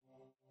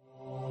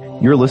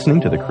You're listening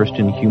to the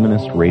Christian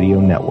Humanist Radio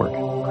Network,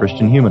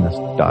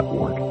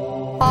 christianhumanist.org.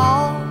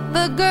 All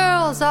the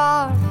girls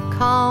are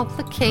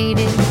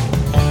complicated.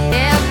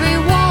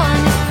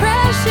 Everyone is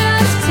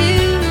precious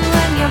too,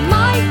 and you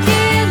might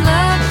get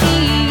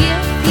lucky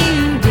if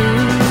you do.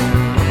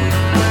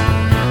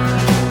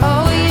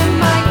 Oh, you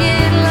might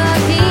get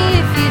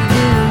lucky if you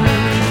do.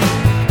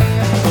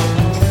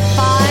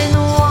 Find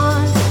the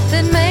one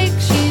that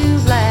makes you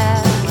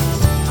laugh.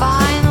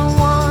 Find the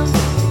one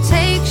that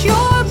takes your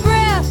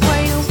breath,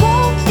 where you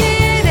won't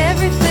get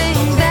everything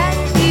that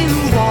you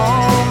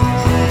want.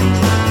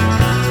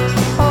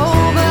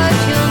 Oh, but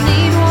you'll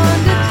need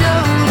one to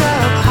dote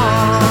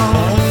upon.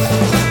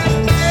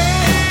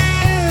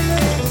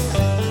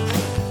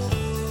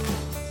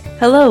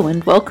 Hello,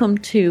 and welcome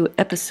to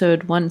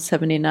episode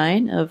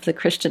 179 of the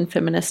Christian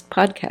Feminist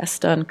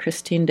Podcast on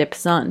Christine di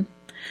Pizan.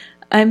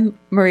 I'm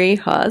Marie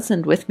Hause,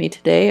 and with me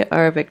today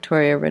are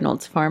Victoria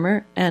Reynolds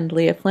Farmer and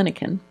Leah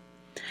Flennikan.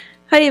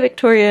 Hi,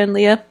 Victoria and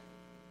Leah.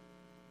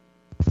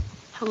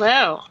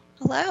 Hello.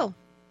 Hello.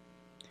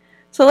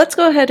 So let's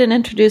go ahead and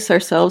introduce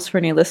ourselves for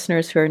any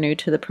listeners who are new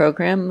to the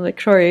program.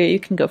 Victoria, you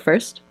can go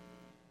first.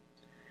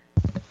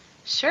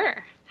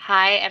 Sure.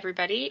 Hi,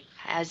 everybody.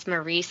 As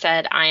Marie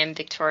said, I am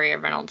Victoria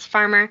Reynolds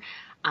Farmer.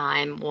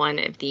 I'm one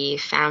of the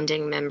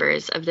founding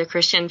members of the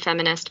Christian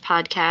Feminist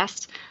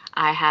Podcast.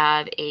 I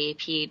have a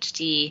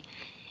PhD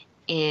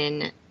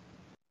in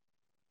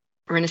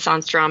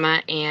Renaissance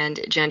drama and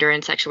gender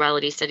and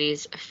sexuality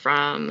studies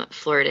from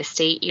Florida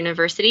State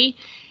University.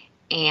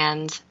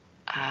 And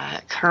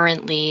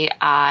currently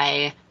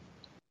I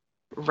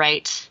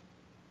write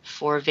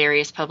for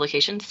various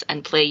publications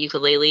and play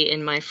ukulele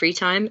in my free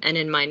time. And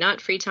in my not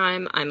free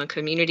time, I'm a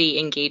community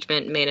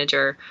engagement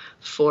manager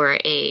for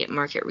a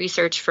market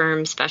research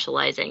firm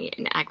specializing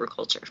in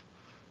agriculture.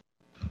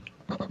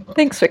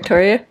 Thanks,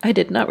 Victoria. I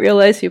did not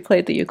realize you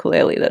played the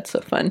ukulele. That's so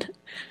fun.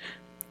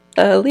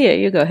 Leah,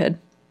 you go ahead.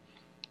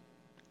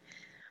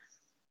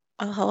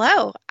 Well,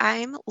 hello.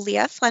 I'm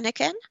Leah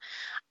Flennikan.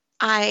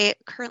 I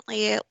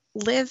currently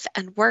live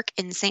and work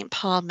in St.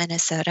 Paul,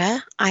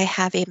 Minnesota. I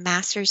have a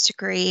master's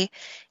degree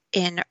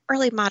in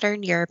early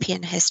modern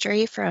European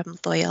history from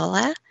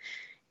Loyola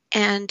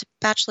and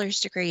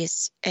bachelor's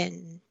degrees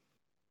in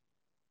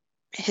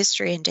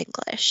history and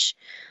English,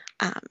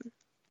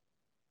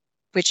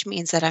 which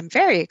means that I'm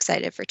very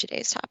excited for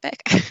today's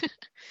topic.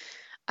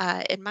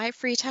 In my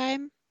free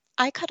time,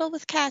 I cuddle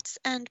with cats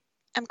and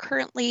I'm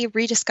currently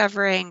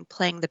rediscovering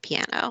playing the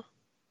piano.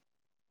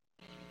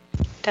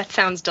 That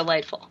sounds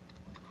delightful.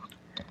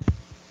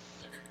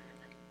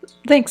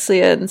 Thanks,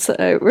 Leah. And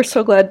so, we're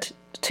so glad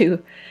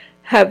to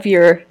have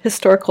your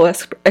historical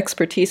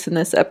expertise in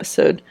this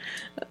episode.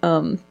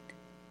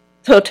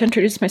 So to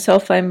introduce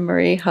myself, I'm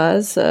Marie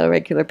Hause, a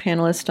regular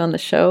panelist on the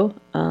show.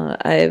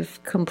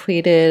 I've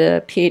completed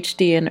a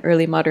PhD in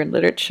early modern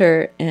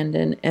literature and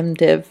an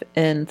MDiv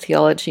in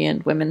theology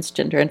and women's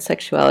gender and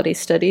sexuality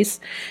studies.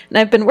 And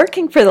I've been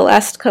working for the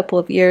last couple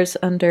of years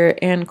under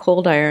Anne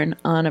Coldiron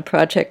on a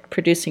project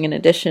producing an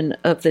edition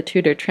of the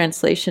Tudor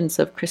translations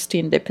of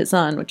Christine di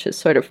Pizan, which is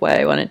sort of why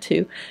I wanted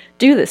to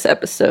do this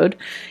episode,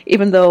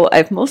 even though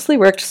I've mostly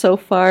worked so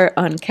far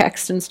on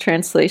Caxton's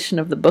translation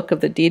of the Book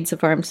of the Deeds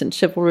of Arms and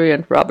Chivalry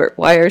and Robert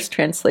Wyer's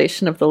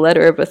translation of the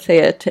Letter of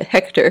Athea to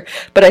Hector,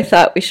 but I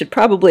thought we should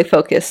probably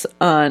focus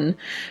on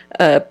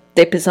di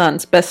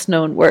Pizan's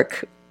best-known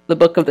work, the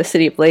Book of the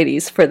City of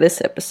Ladies, for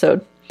this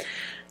episode.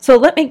 So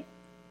let me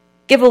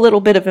give a little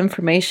bit of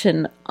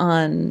information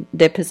on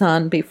di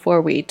Pizan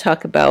before we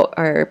talk about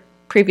our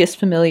previous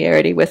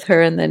familiarity with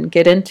her and then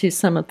get into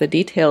some of the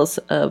details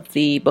of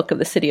the Book of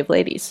the City of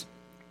Ladies.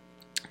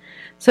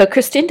 So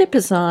Christine di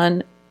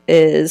Pizan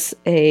is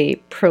a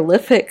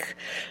prolific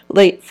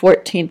late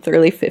 14th,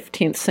 early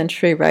 15th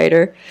century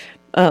writer,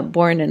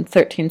 born in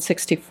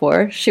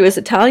 1364. She was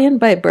Italian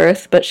by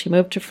birth, but she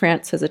moved to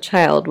France as a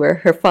child, where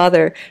her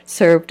father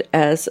served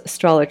as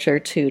astrologer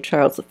to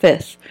Charles V.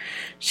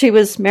 She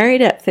was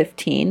married at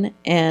 15,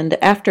 and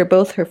after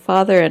both her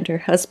father and her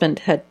husband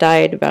had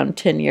died around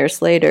 10 years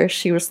later,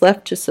 she was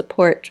left to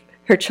support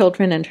her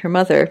children and her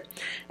mother,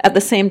 at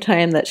the same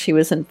time that she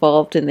was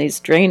involved in these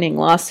draining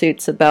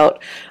lawsuits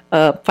about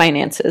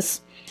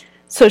finances.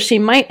 So she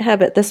might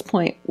have at this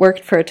point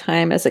worked for a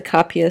time as a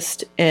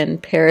copyist in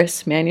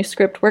Paris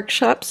manuscript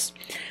workshops,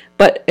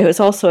 but it was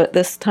also at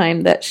this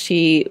time that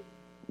she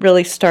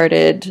really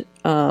started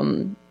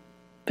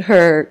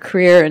her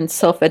career in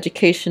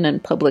self-education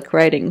and public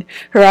writing.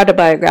 Her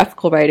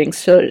autobiographical writing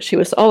showed that she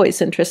was always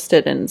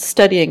interested in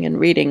studying and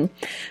reading,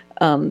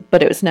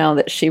 but it was now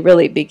that she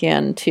really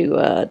began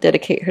to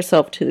dedicate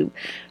herself to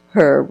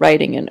her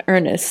writing in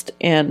earnest,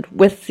 and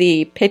with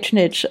the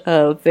patronage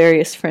of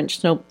various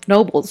French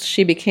nobles,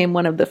 she became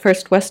one of the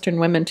first Western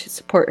women to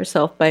support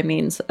herself by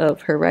means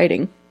of her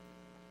writing.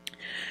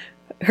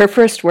 Her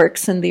first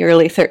works in the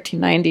early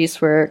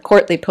 1390s were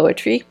courtly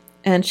poetry,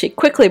 and she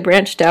quickly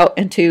branched out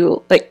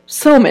into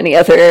so many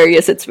other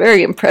areas. It's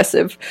very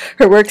impressive.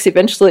 Her works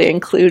eventually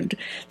include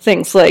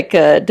things like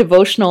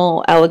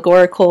devotional,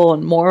 allegorical,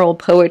 and moral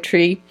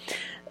poetry.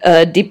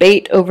 a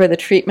debate over the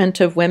treatment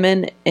of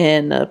women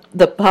in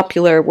the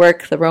popular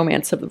work, The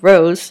Romance of the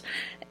Rose,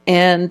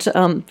 and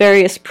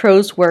various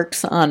prose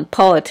works on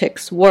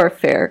politics,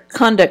 warfare,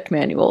 conduct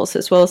manuals,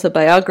 as well as a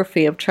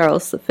biography of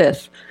Charles V.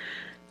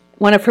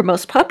 One of her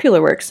most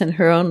popular works in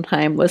her own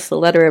time was The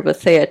Letter of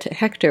Athea to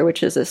Hector,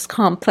 which is this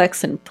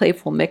complex and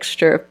playful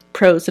mixture of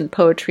prose and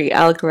poetry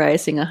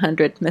allegorizing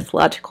 100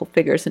 mythological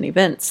figures and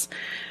events.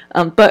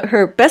 But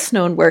her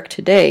best-known work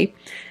today,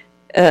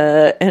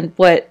 and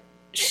what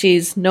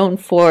she's known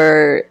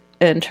for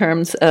in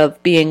terms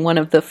of being one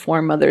of the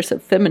foremothers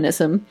of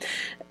feminism,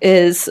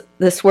 is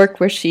this work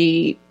where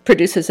she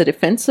produces a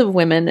defense of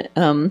women,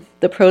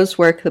 the prose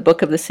work, The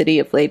Book of the City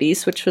of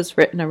Ladies, which was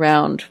written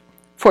around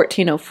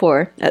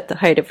 1404 at the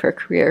height of her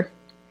career.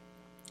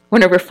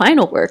 One of her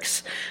final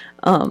works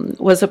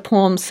was a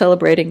poem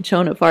celebrating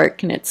Joan of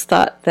Arc, and it's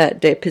thought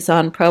that de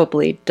Pizan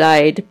probably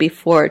died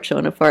before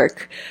Joan of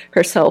Arc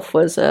herself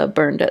was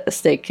burned at the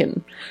stake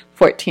in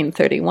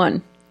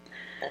 1431.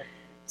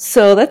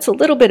 So that's a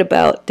little bit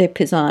about de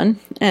Pizan,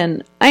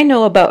 and I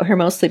know about her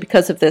mostly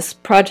because of this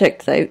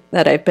project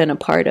that I've been a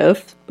part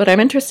of, but I'm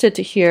interested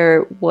to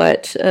hear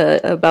what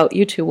about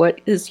you two.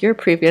 What is your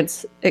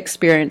previous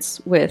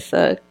experience with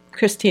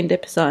Christine di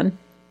Pizan?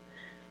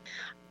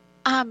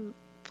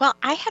 Well,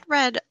 I had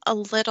read a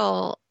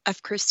little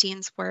of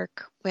Christine's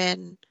work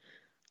when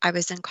I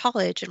was in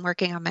college and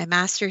working on my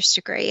master's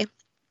degree.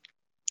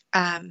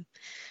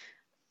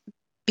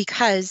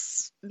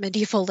 Because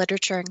medieval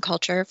literature and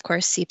culture, of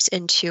course, seeps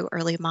into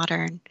early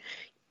modern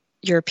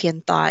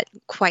European thought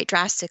quite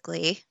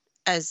drastically,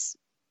 as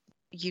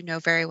you know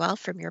very well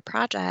from your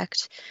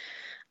project.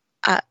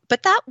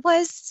 But that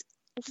was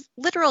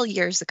literal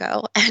years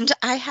ago, and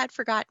I had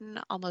forgotten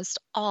almost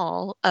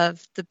all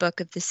of the Book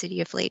of the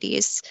City of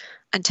Ladies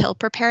until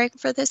preparing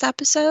for this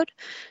episode.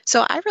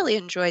 So I really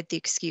enjoyed the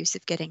excuse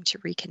of getting to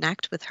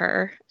reconnect with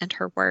her and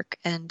her work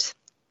and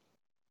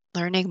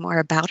learning more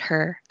about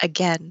her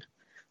again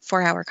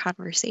for our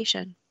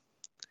conversation.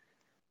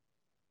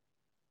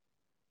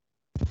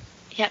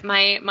 Yeah,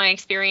 my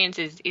experience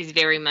is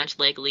very much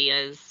like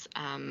Leah's.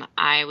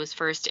 I was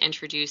first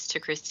introduced to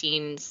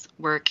Christine's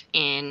work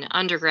in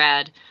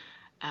undergrad.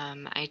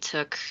 I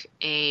took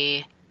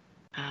a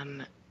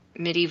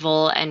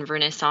medieval and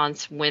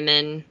Renaissance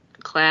women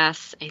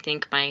class, I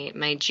think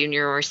my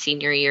junior or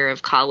senior year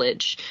of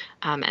college,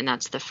 and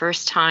that's the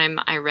first time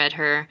I read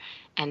her.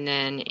 And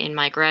then in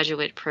my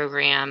graduate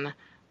program,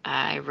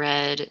 I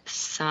read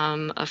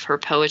some of her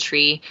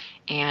poetry,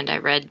 and I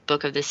read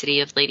Book of the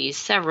City of Ladies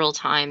several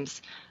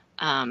times,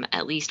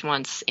 at least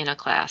once in a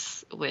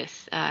class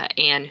with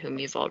Anne, whom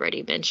you've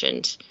already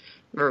mentioned,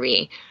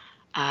 Marie.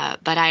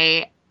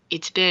 But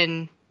it's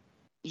been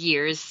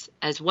years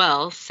as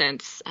well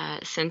since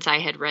I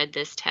had read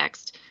this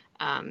text,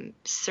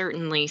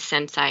 certainly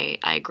since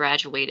I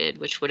graduated,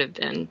 which would have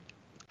been,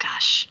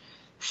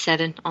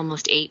 7,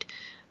 almost 8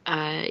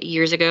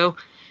 years ago.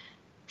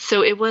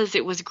 So it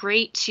was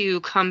great to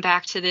come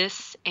back to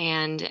this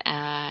and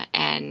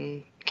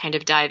kind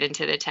of dive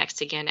into the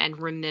text again and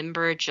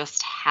remember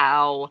just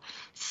how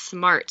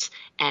smart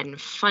and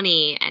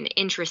funny and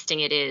interesting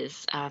it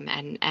is,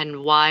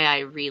 and why I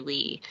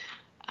really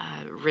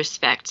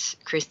respect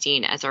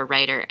Christine as a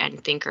writer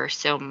and thinker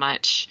so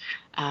much.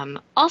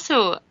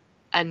 Also,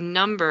 a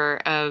number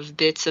of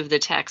bits of the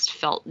text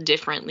felt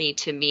differently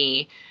to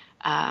me.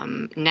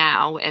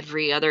 Now,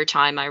 every other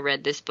time I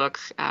read this book,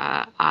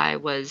 I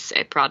was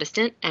a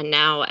Protestant, and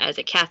now as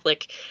a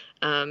Catholic,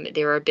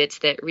 there are bits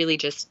that really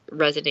just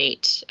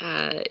resonate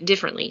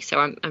differently.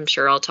 So I'm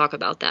sure I'll talk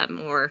about that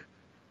more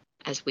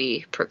as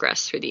we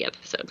progress through the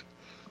episode.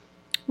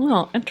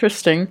 Well,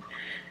 interesting.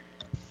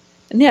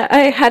 And yeah,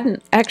 I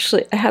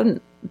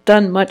hadn't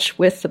done much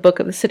with the Book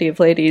of the City of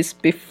Ladies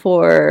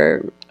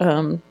before.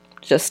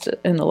 Just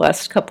in the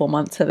last couple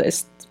months, I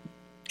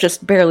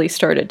just barely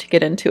started to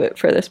get into it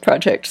for this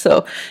project.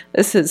 So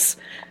this is,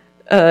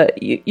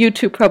 you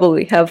two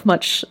probably have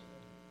much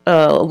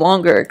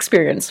longer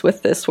experience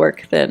with this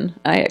work than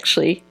I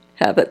actually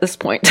have at this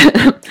point.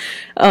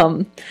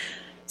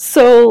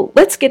 So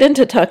let's get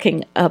into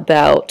talking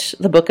about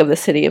the Book of the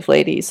City of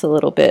Ladies a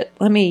little bit.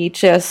 Let me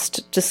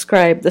just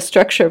describe the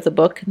structure of the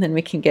book, and then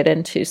we can get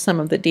into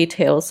some of the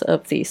details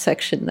of the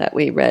section that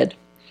we read.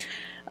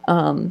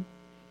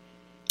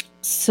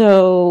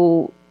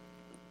 So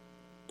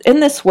in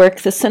this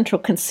work, the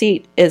central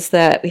conceit is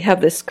that we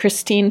have this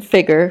Christine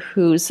figure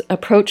who's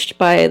approached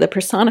by the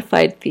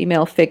personified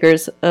female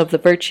figures of the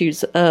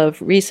virtues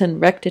of reason,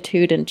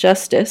 rectitude, and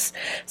justice,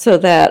 so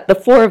that the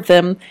four of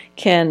them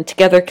can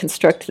together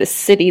construct this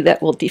city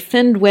that will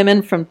defend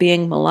women from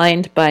being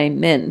maligned by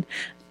men,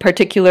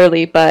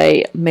 particularly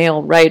by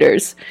male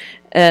writers.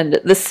 And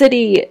the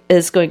city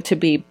is going to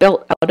be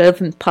built out of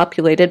and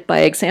populated by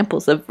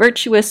examples of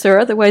virtuous or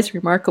otherwise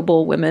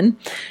remarkable women.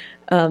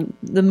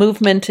 The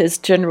movement is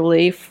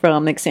generally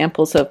from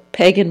examples of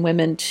pagan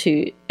women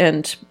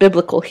and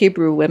biblical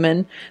Hebrew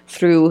women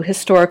through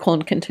historical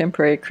and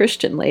contemporary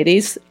Christian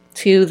ladies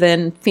to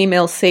then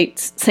female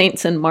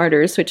saints and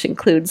martyrs, which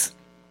includes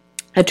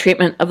a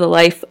treatment of the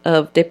life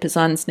of de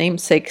Pizan's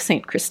namesake,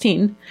 Saint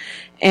Christine.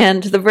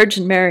 And the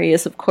Virgin Mary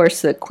is, of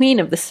course, the queen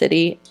of the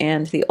city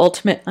and the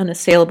ultimate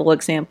unassailable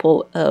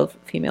example of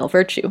female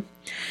virtue.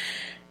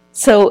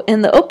 So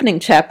in the opening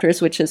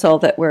chapters, which is all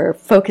that we're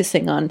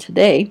focusing on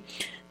today,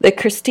 the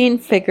Christine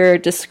figure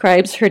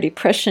describes her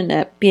depression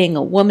at being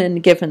a woman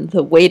given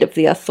the weight of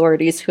the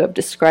authorities who have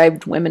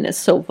described women as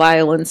so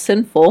vile and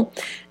sinful,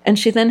 and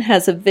she then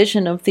has a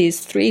vision of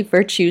these three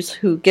virtues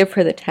who give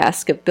her the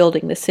task of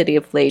building the city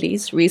of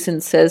ladies.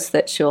 Reason says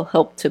that she'll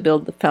help to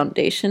build the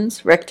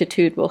foundations,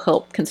 rectitude will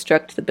help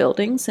construct the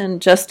buildings,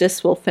 and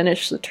justice will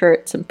finish the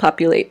turrets and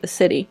populate the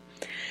city.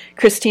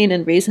 Christine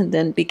and Reason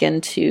then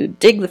begin to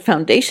dig the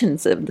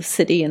foundations of the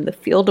city in the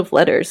field of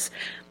letters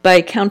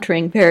by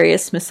countering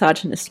various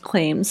misogynist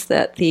claims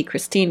that the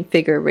Christine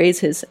figure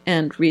raises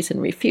and Reason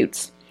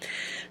refutes.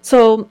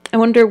 So I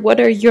wonder, what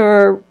are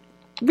your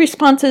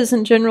responses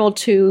in general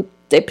to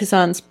de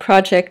Pizan's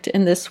project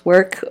in this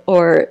work,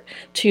 or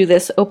to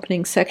this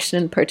opening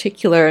section in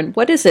particular, and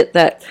what is it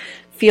that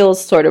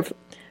feels sort of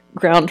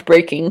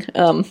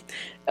groundbreaking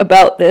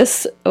about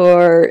this,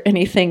 or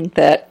anything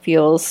that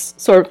feels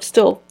sort of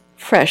still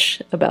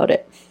fresh about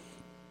it?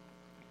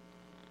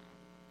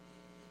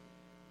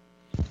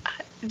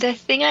 The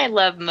thing I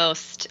love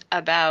most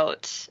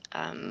about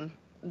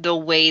the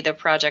way the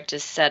project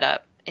is set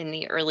up in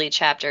the early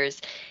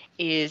chapters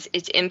is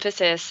its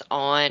emphasis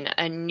on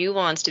a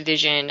nuanced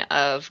vision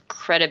of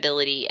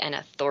credibility and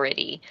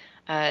authority.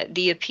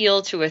 The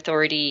appeal to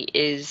authority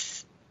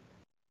is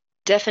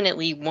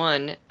definitely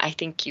one, I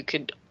think you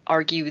could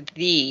argue,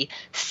 the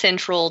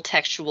central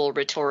textual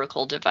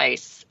rhetorical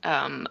device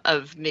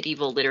of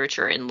medieval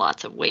literature in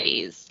lots of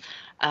ways.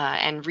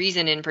 And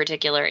Reason in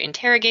particular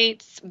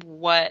interrogates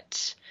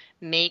what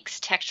makes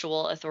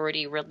textual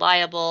authority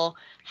reliable,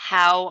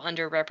 how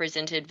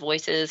underrepresented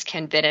voices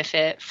can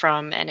benefit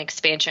from an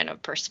expansion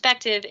of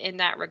perspective in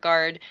that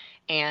regard,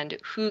 and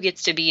who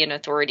gets to be an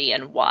authority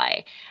and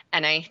why.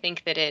 And I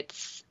think that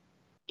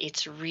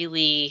it's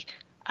really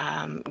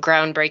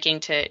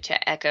groundbreaking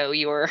to echo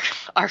your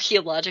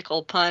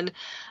archaeological pun,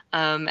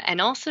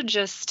 and also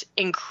just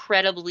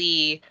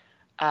incredibly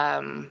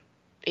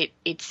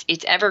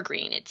it's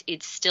evergreen.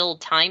 It's still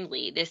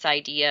timely, this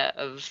idea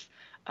of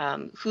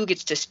who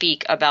gets to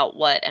speak about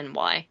what and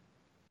why.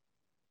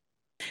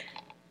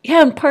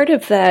 Yeah, and part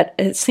of that,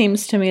 it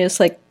seems to me, is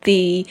like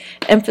the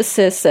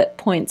emphasis at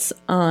points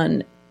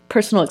on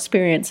personal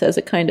experience as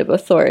a kind of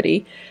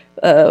authority,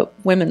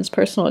 women's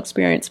personal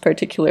experience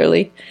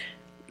particularly,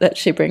 that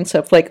she brings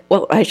up, like,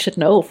 well, I should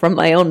know from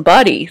my own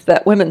body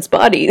that women's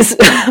bodies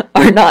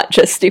are not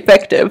just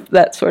defective,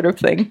 that sort of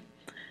thing.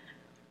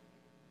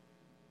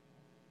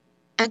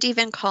 And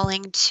even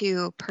calling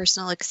to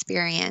personal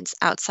experience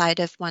outside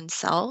of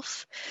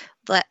oneself.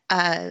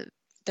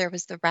 There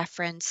was the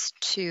reference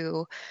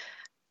to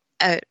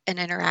an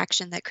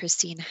interaction that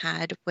Christine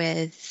had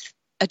with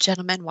a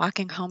gentleman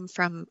walking home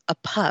from a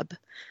pub,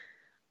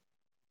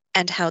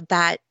 and how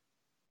that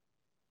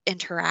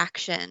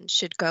interaction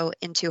should go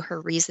into her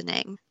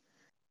reasoning.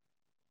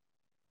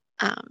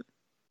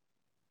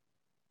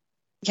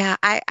 Yeah,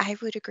 I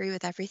would agree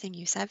with everything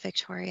you said,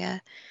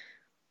 Victoria.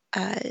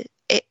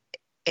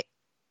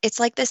 It's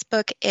like this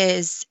book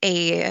is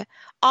a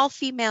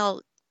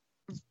all-female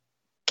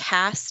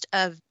cast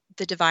of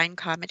the Divine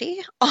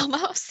Comedy,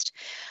 almost.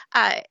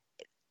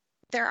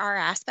 There are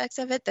aspects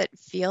of it that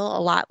feel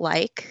a lot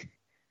like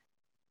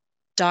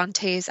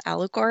Dante's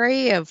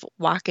allegory of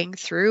walking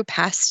through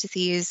past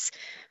these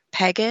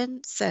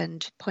pagans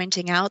and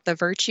pointing out the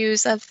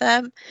virtues of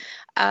them.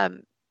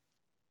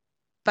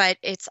 But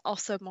it's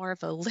also more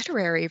of a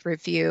literary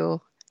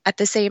review at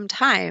the same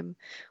time,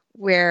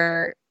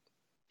 where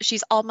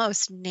she's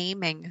almost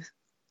naming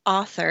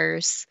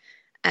authors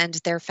and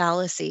their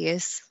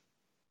fallacies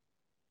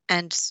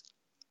and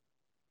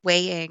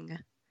weighing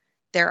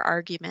their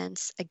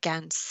arguments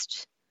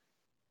against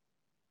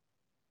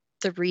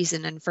the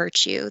reason and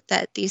virtue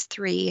that these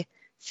three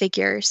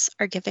figures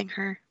are giving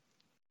her.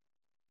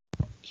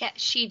 Yeah,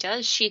 she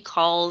does. She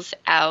calls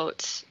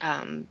out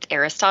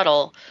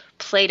Aristotle,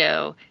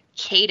 Plato,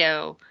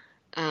 Cato.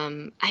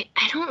 I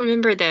don't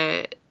remember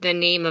the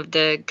name of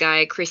the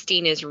guy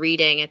Christine is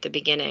reading at the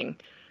beginning.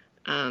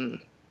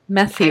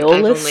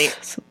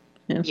 Matthiolus.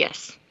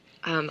 Yes.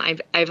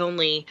 I've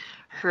only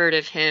heard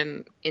of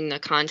him in the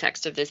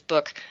context of this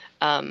book,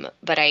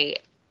 but I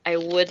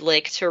would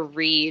like to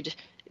read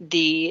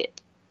the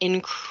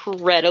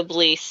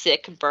incredibly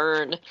sick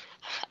burn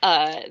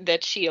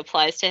that she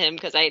applies to him,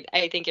 because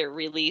I think it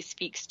really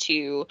speaks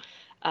to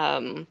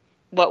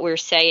what we're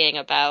saying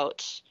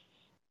about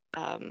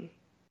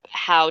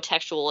how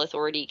textual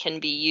authority can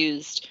be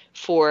used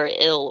for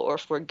ill or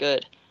for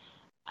good.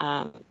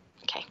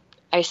 Okay.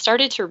 I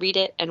started to read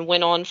it and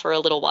went on for a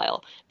little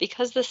while,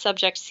 because the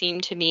subject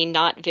seemed to me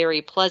not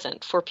very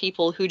pleasant for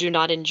people who do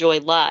not enjoy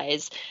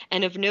lies,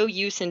 and of no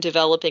use in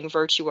developing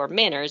virtue or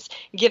manners,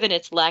 given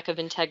its lack of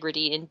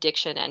integrity in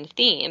diction and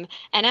theme,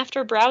 and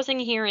after browsing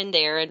here and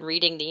there and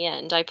reading the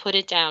end, I put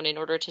it down in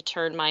order to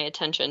turn my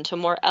attention to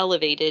more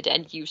elevated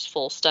and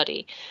useful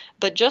study.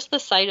 But just the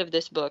sight of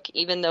this book,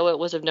 even though it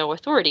was of no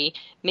authority,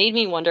 made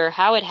me wonder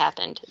how it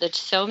happened that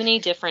so many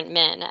different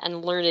men,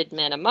 and learned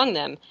men among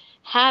them,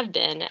 have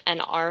been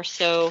and are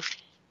so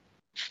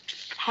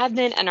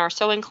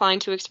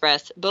inclined to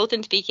express, both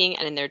in speaking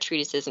and in their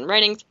treatises and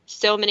writings,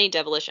 so many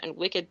devilish and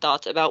wicked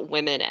thoughts about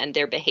women and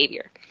their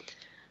behavior.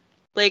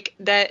 Like,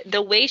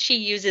 the way she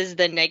uses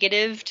the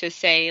negative to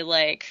say,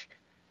 like,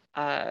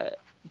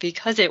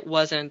 because it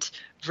wasn't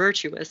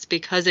virtuous,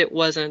 because it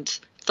wasn't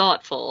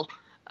thoughtful,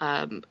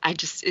 I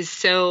just is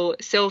so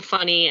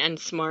funny and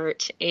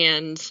smart,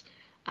 and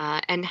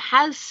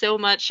has so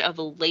much of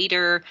a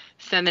later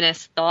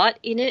feminist thought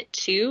in it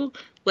too.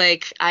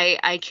 Like,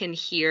 I can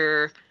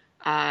hear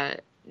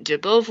de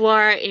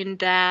Beauvoir in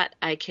that.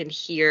 I can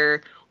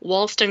hear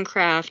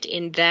Wollstonecraft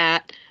in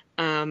that.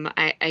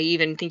 I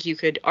even think you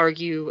could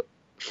argue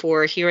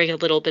for hearing a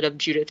little bit of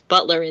Judith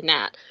Butler in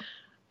that.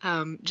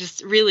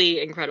 Just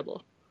really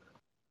incredible.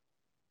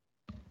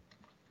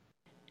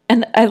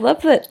 And I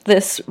love that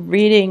this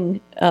reading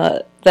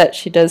that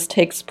she does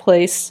takes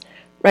place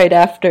right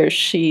after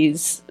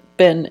she's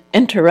been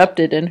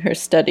interrupted in her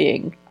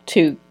studying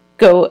to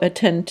go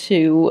attend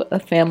to a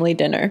family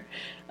dinner.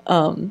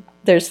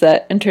 There's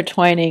that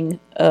intertwining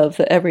of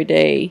the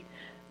everyday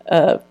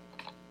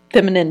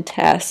feminine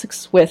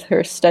tasks with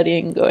her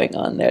studying going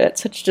on there.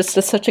 That's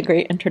such a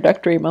great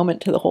introductory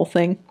moment to the whole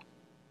thing.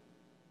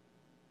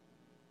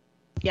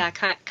 Yeah,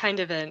 kind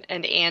of an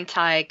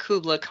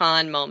anti-Kubla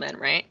Khan moment,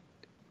 right?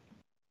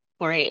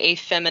 Or a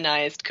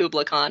feminized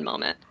Kubla Khan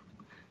moment.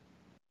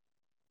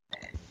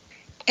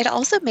 It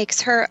also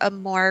makes her a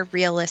more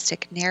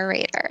realistic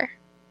narrator,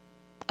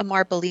 a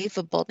more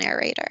believable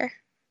narrator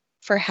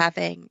for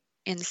having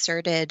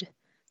inserted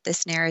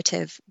this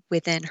narrative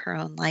within her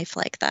own life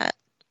like that.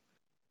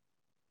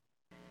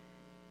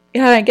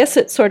 Yeah, I guess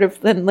it sort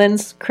of then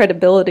lends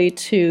credibility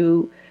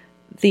to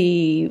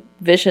the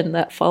vision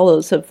that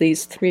follows of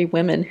these three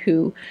women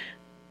who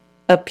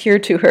appear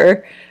to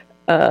her,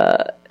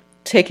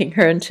 taking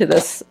her into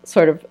this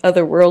sort of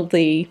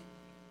otherworldly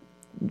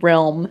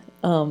realm,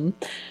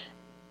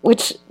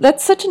 which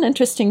that's such an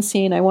interesting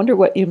scene. I wonder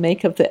what you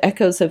make of the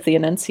echoes of the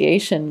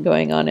Annunciation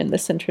going on in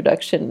this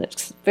introduction.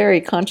 It's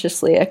very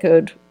consciously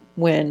echoed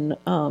when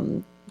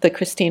the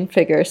Christine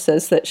figure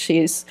says that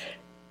she's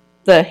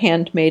the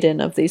handmaiden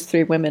of these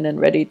three women and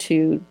ready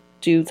to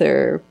do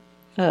their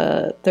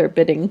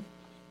bidding.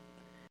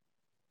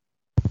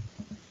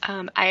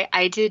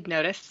 I did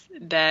notice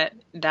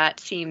that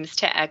seems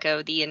to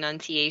echo the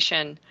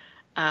Annunciation,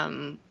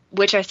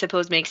 which I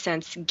suppose makes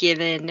sense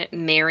given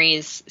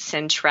Mary's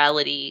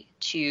centrality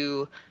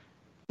to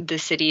the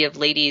City of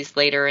Ladies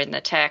later in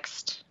the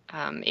text.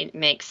 It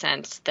makes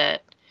sense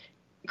that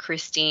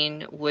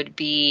Christine would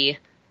be,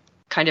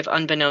 kind of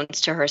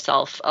unbeknownst to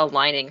herself,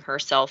 aligning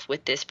herself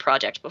with this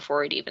project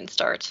before it even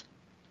starts.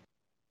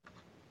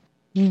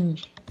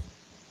 Mm.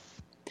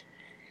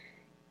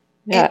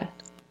 Yeah.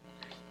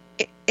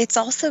 It's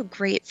also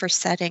great for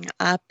setting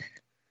up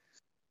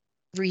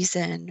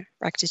reason,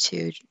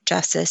 rectitude,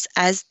 justice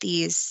as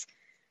these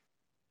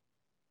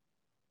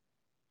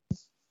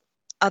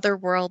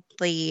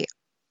otherworldly,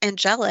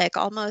 angelic,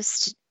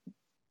 almost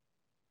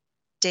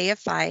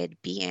deified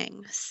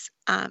beings.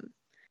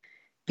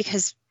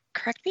 Because,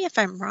 correct me if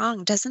I'm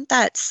wrong, doesn't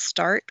that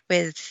start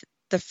with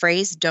the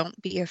phrase, "Don't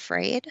be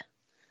afraid"?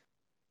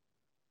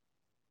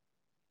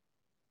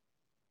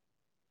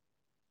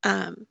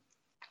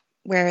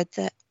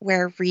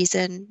 Where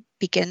reason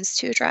begins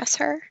to address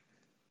her.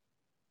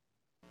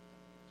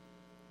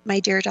 "My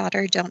dear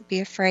daughter, don't be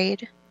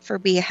afraid, for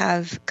we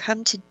have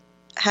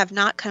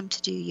not come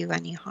to do you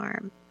any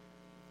harm."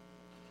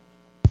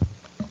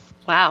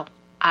 Wow,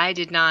 I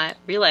did not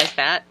realize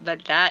that,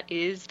 but that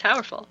is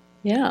powerful.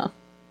 Yeah.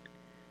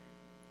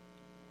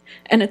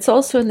 And it's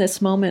also in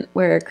this moment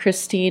where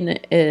Christine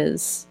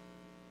is,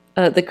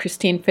 the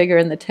Christine figure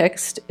in the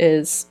text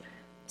is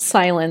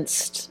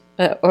silenced,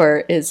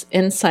 or is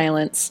in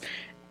silence,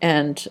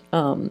 and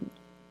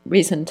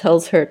reason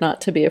tells her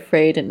not to be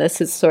afraid, and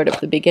this is sort of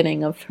the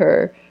beginning of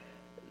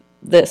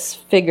this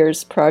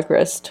figure's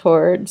progress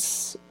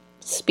towards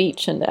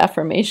speech and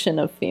affirmation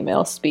of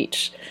female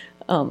speech.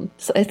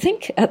 So I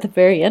think at the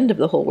very end of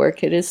the whole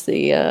work, it is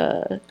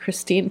the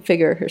Christine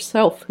figure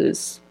herself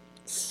who's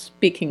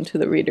speaking to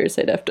the readers.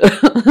 I'd have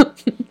to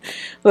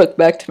look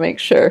back to make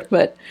sure,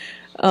 but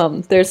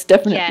there's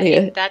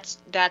definitely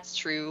that's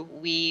true.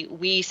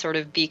 We sort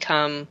of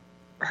become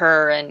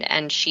her,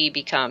 and she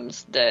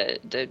becomes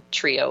the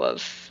trio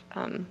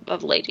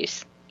of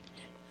ladies.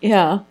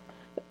 Yeah.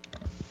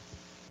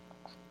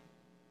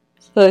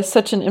 So there's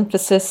such an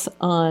emphasis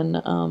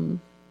on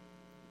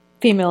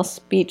female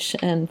speech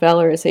and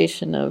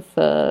valorization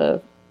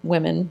of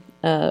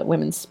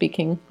women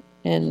speaking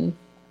in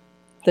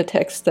the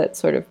text that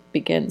sort of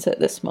begins at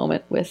this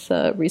moment with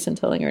reason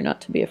telling her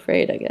not to be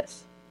afraid, I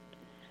guess.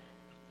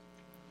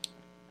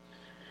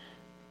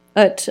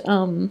 But,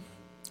 well,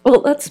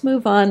 let's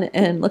move on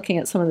and looking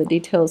at some of the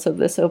details of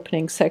this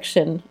opening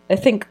section. I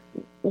think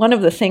one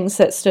of the things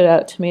that stood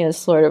out to me as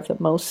sort of the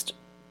most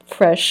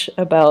fresh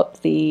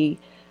about the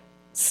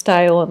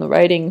style and the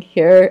writing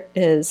here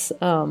is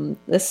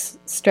this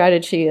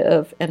strategy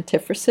of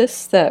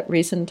antiphrasis that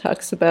Reason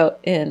talks about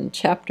in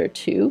chapter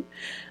 2,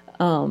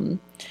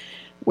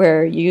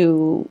 where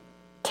you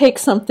take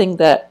something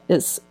that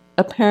is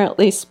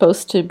apparently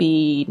supposed to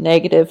be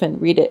negative and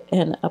read it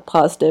in a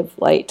positive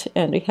light,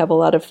 and we have a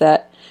lot of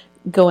that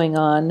going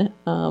on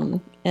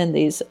in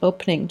these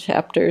opening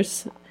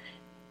chapters,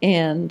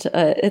 and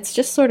it's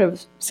just sort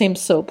of seems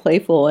so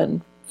playful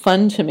and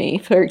fun to me.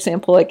 For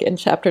example, like in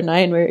chapter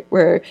 9,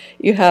 where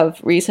you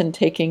have Reason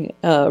taking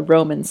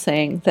Roman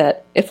saying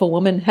that if a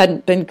woman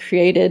hadn't been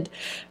created,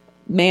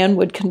 man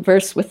would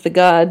converse with the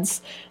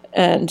gods.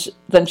 And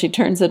then she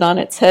turns it on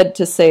its head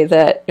to say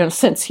that,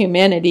 since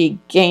humanity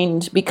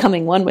gained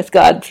becoming one with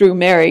God through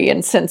Mary,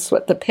 and since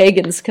what the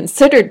pagans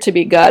considered to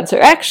be gods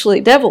are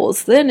actually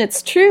devils, then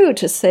it's true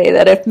to say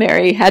that if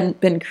Mary hadn't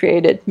been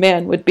created,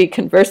 man would be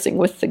conversing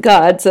with the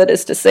gods, that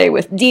is to say,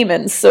 with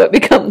demons. So it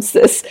becomes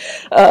this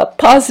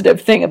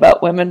positive thing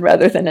about women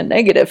rather than a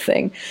negative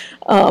thing.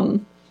 So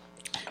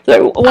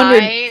I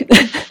wondered...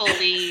 I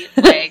fully,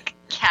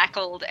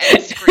 cackled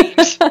and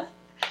screamed.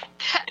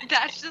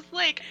 That's just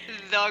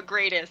the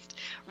greatest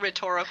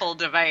rhetorical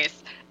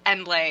device,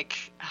 and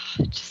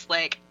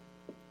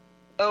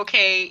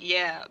okay,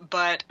 yeah,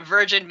 but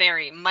Virgin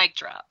Mary, mic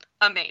drop,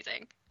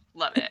 amazing,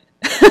 love it.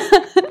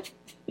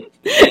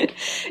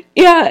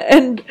 Yeah,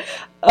 and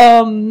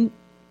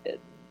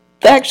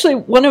actually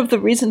one of the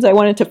reasons I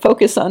wanted to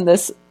focus on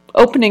these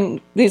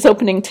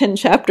opening 10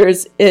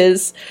 chapters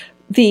is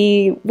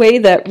the way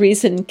that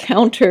Reason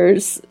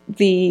counters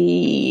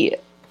the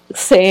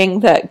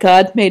saying that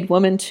God made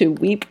woman to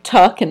weep,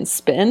 talk, and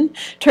spin,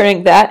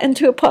 turning that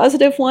into a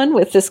positive one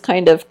with this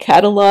kind of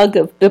catalog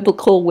of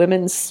biblical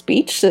women's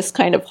speech, this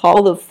kind of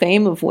hall of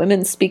fame of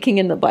women speaking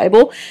in the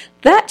Bible.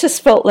 That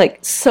just felt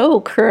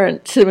so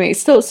current to me,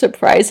 so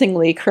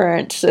surprisingly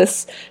current,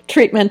 this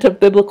treatment of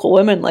biblical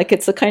women.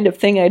 It's the kind of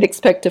thing I'd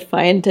expect to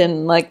find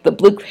in the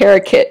Blue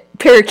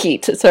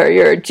Parakeet,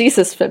 sorry, or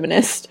Jesus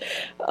Feminist.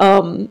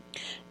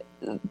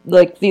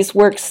 These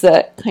works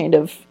that kind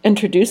of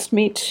introduced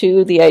me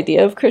to the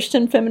idea of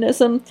Christian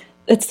feminism.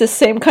 It's the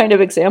same kind of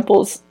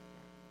examples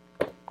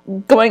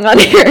going on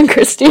here in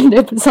Christine di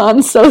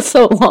Pizan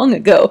so long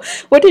ago.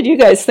 What did you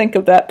guys think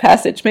of that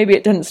passage? Maybe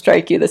it didn't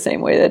strike you the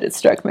same way that it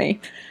struck me.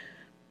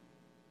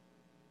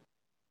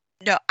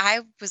 No,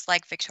 I was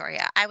like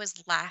Victoria. I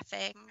was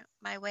laughing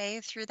my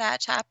way through that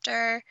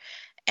chapter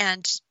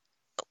and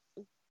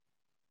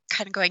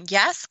kind of going,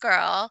 yes,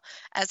 girl,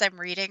 as I'm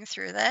reading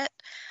through that.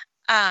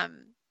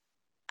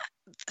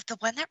 The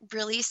one that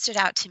really stood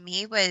out to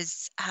me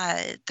was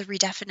the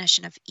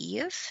redefinition of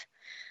Eve,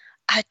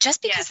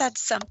 just because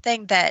that's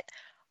something that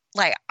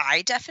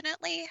I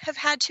definitely have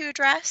had to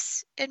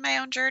address in my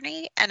own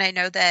journey, and I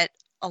know that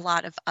a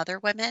lot of other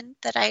women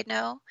that I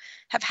know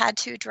have had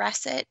to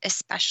address it,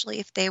 especially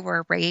if they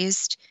were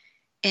raised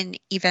in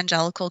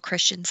evangelical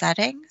Christian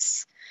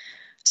settings.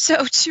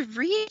 So to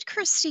read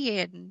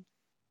Christine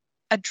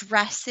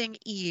addressing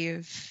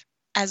Eve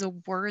as a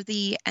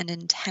worthy and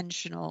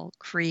intentional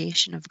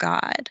creation of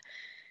God,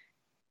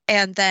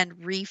 and then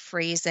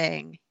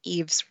rephrasing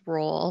Eve's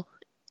role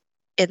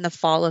in the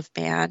fall of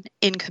man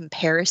in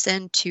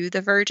comparison to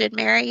the Virgin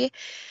Mary,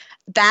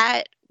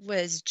 that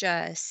was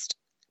just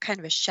kind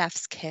of a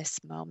chef's kiss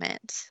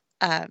moment.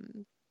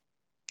 And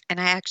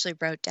I actually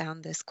wrote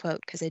down this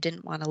quote because I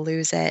didn't want to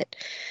lose it,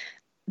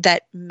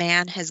 that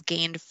man has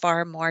gained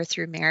far more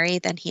through Mary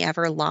than he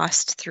ever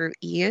lost through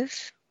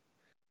Eve.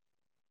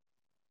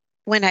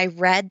 When I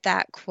read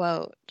that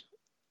quote,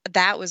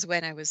 that was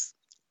when I was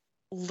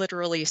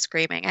literally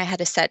screaming. I had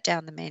to set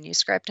down the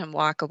manuscript and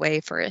walk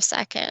away for a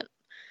second.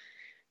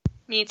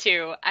 Me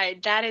too.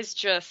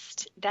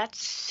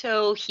 That's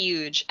so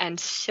huge and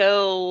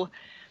so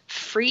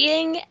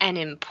freeing and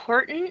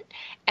important.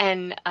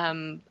 And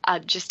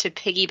just to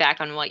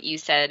piggyback on what you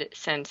said,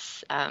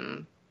 since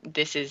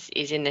this is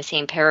in the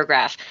same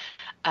paragraph,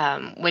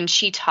 when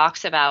she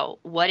talks about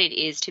what it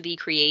is to be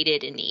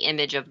created in the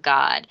image of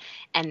God,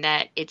 and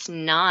that it's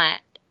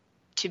not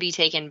to be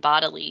taken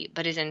bodily,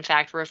 but is in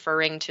fact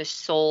referring to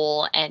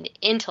soul and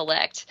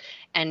intellect,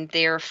 and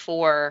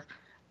therefore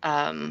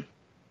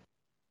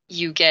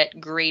you get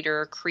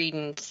greater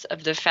credence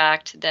of the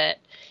fact that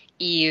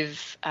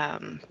Eve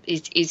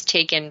is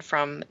taken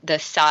from the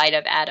side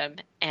of Adam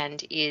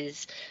and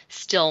is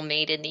still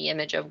made in the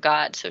image of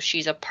God. So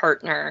she's a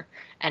partner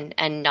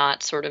and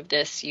not sort of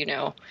this,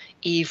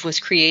 Eve was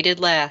created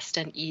last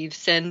and Eve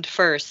sinned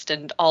first,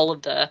 and all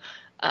of the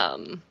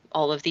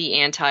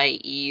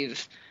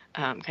anti-Eve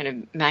kind of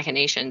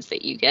machinations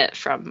that you get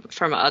from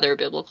other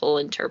biblical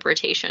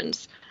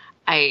interpretations.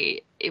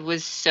 It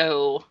was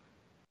so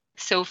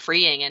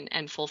freeing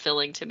and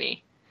fulfilling to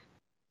me.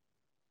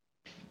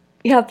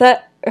 Yeah,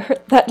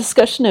 that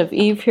discussion of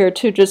Eve here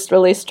too just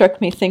really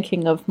struck me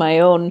thinking of my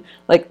own,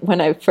 like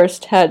when I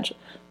first had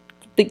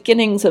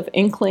beginnings of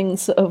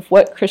inklings of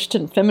what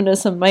Christian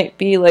feminism might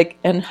be. Like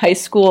in high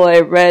school, I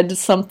read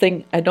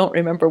something, I don't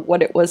remember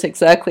what it was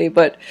exactly,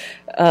 but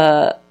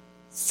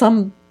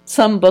some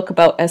book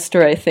about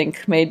Esther, I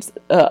think, made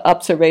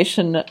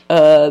observation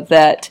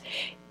that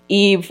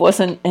Eve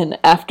wasn't an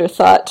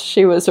afterthought,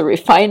 she was a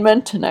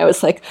refinement, and I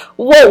was like,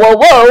 whoa,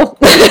 whoa,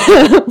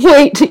 whoa,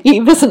 wait,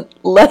 Eve isn't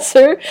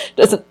lesser?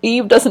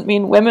 Eve doesn't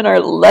mean women are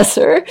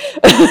lesser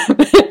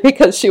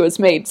because she was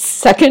made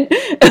second?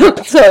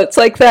 So it's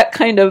like that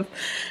kind of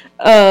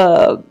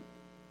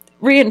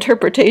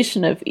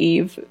reinterpretation of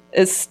Eve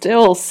is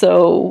still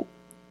so,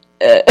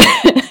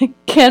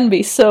 can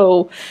be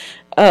so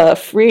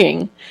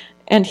freeing.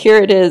 And here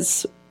it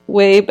is,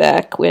 way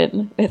back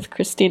when, with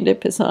Christine di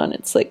Pizan.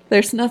 It's like,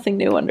 there's nothing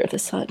new under the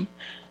sun.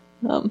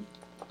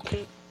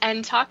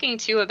 And talking,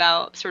 too,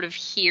 about sort of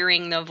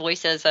hearing the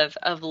voices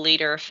of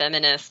later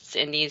feminists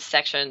in these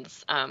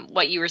sections,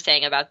 what you were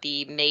saying about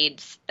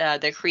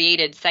the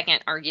created second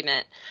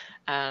argument,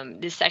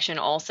 this section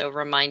also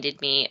reminded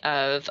me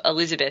of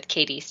Elizabeth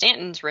Cady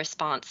Stanton's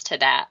response to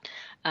that.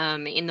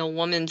 In the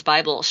Woman's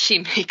Bible, she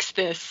makes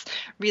this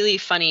really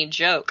funny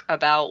joke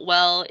about,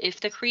 well, if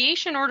the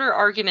creation order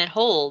argument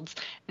holds,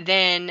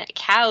 then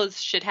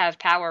cows should have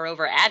power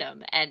over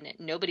Adam, and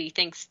nobody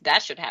thinks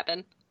that should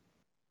happen.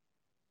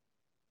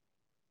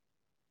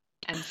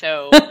 And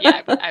so,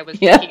 yeah, I was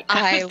thinking,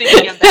 I was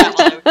thinking of that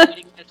while I was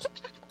reading this.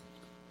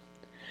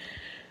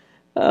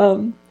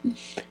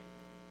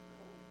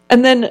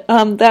 And then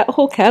that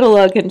whole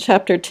catalog in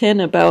chapter 10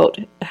 about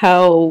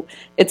how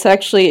it's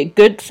actually a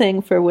good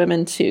thing for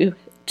women to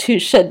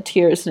shed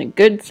tears and a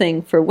good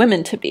thing for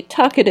women to be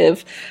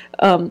talkative,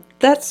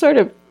 that sort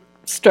of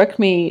struck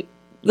me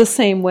the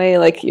same way,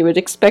 like you would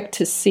expect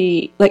to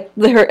see, like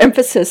her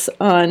emphasis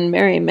on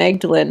Mary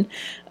Magdalene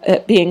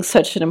being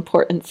such an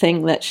important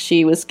thing that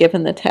she was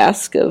given the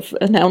task of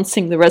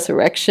announcing the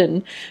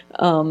resurrection.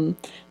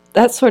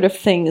 That sort of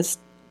thing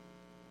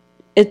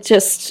it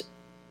just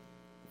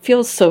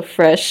feels so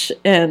fresh,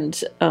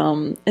 and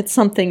it's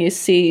something you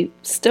see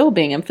still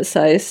being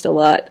emphasized a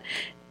lot.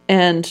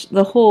 And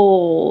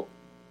all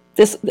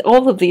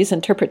of these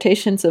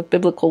interpretations of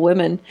biblical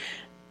women,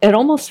 it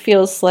almost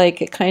feels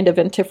like a kind of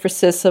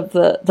antithesis of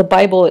the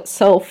Bible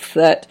itself,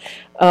 that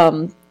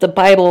the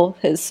Bible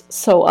is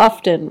so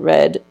often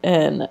read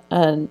as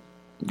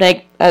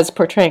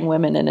portraying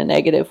women in a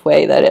negative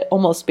way that it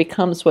almost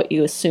becomes what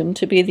you assume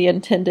to be the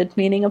intended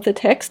meaning of the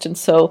text. And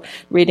so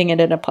reading it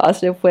in a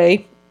positive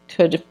way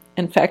could,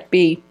 in fact,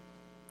 be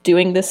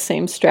doing this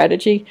same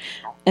strategy.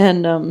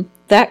 And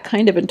that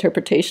kind of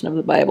interpretation of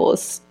the Bible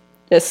is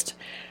just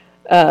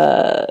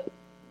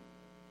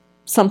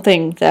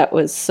something that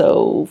was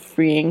so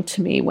freeing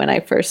to me when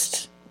I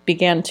first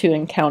began to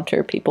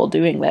encounter people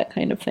doing that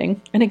kind of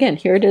thing. And again,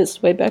 here it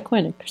is, way back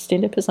when,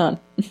 Christine di Pizan.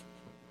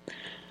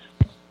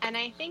 And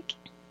I think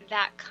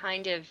that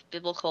kind of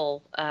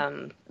biblical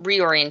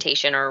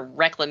reorientation or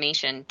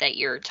reclamation that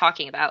you're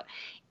talking about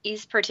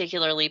is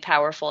particularly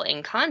powerful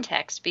in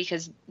context,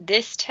 because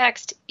this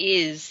text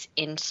is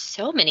in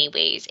so many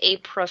ways a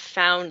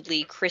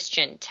profoundly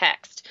Christian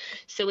text.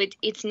 So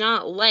it's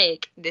not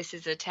like this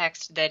is a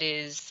text that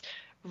is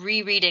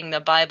rereading the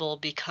Bible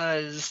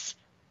because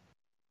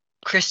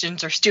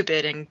Christians are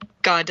stupid and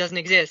God doesn't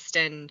exist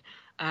and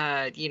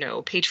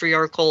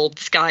patriarchal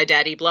sky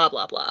daddy blah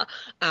blah blah.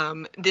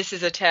 This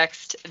is a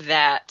text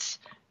that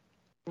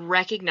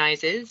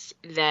recognizes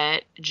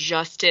that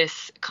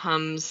justice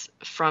comes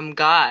from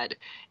God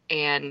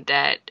and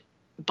that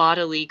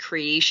bodily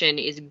creation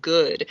is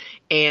good,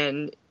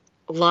 and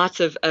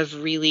lots of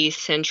really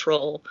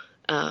central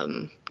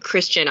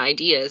Christian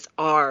ideas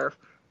are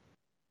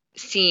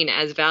seen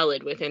as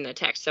valid within the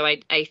text. So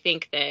I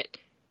think that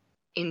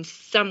in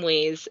some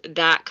ways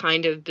that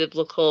kind of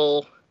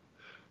biblical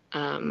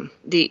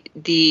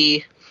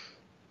the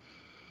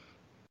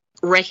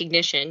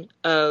recognition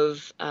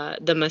of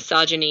the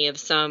misogyny of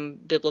some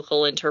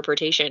biblical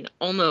interpretation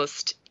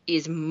almost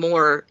is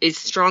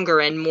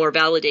stronger and more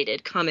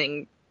validated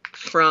coming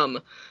from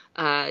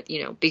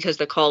because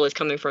the call is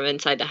coming from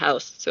inside the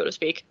house, so to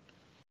speak.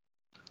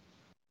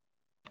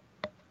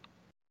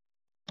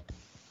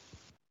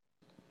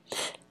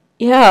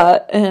 Yeah,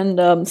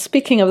 and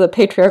speaking of the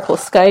patriarchal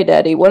sky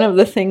daddy, one of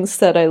the things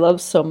that I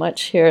love so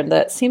much here, and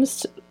that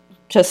seems to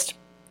just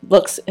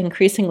looks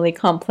increasingly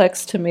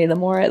complex to me the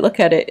more I look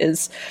at it,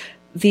 is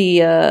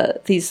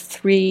these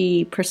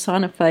three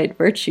personified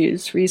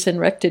virtues: reason,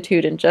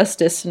 rectitude, and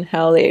justice, and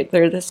how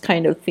they're this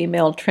kind of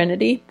female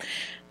trinity.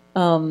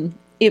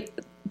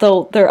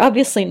 Though they're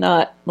obviously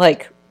not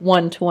like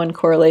one-to-one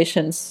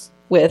correlations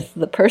with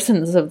the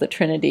persons of the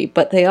Trinity,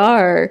 but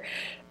they're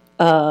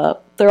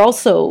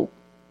also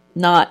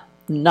not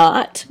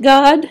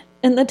God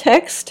in the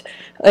text.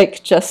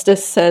 Like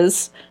justice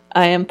says,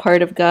 I am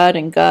part of God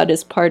and God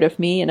is part of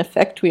me. In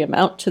effect, we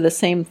amount to the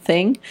same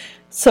thing.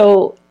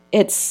 So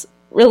it's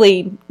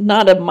really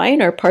not a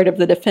minor part of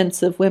the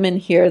defense of women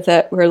here,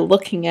 that we're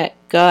looking at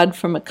God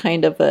from a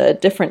kind of a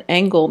different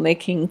angle,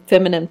 making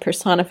feminine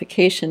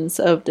personifications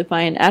of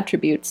divine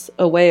attributes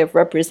a way of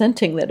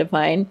representing the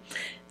divine,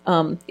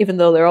 even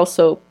though they're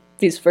also,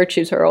 these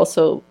virtues are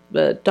also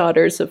the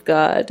daughters of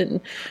God, and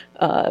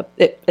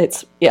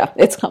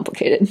it's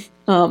complicated,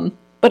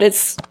 but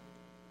it's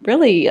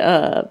really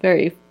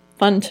very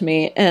fun to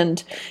me.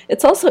 And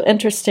it's also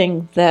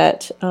interesting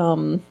that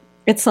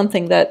it's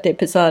something that de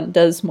Pizan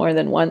does more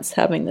than once,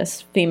 having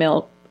this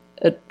female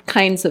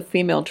kinds of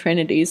female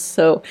trinities.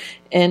 So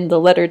in the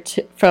letter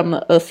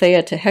from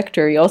Othea to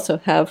Hector, you also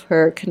have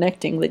her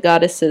connecting the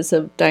goddesses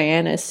of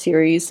Diana,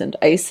 Ceres, and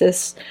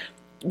Isis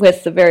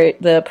with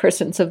the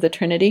persons of the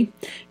Trinity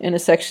in a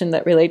section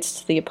that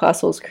relates to the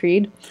Apostles'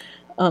 Creed.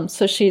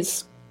 So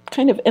she's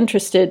kind of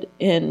interested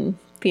in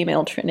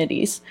female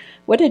trinities.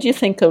 What did you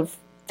think of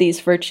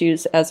these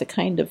virtues as a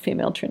kind of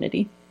female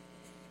trinity?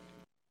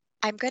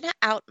 I'm going to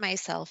out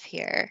myself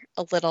here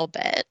a little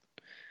bit.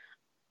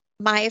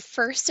 My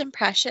first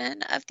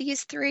impression of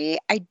these three,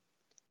 I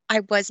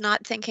was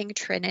not thinking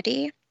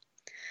Trinity.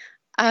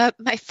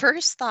 My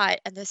first thought,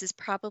 and this is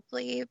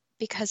probably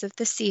because of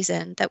the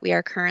season that we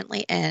are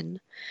currently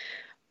in,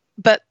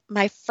 but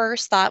my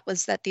first thought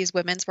was that these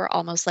women were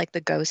almost like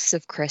the ghosts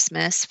of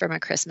Christmas from A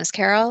Christmas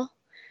Carol,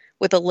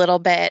 with a little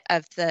bit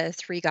of the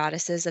three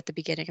goddesses at the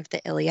beginning of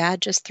the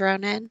Iliad just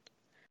thrown in.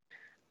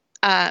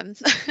 And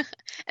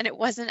it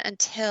wasn't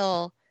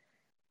until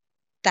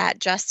that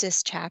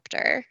justice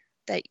chapter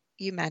that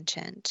you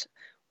mentioned,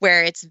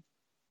 where it's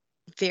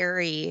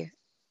very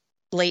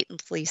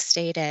blatantly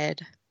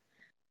stated,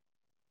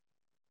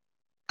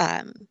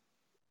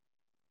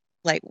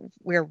 like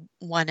we're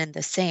one and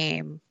the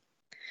same.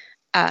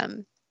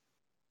 That's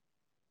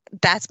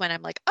when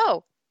I'm like,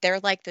 oh, they're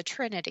like the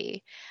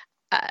Trinity.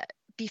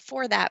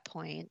 Before that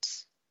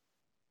point,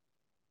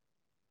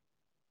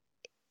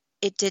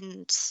 it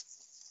didn't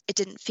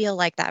feel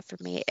like that for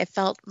me. It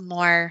felt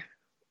more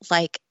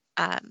like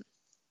a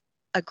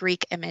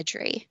Greek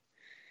imagery.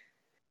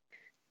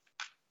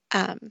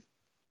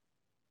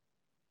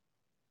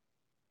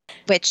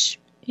 Which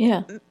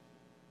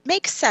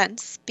makes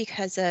sense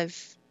because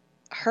of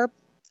her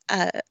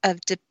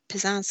of de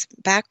Pizan's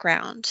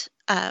background.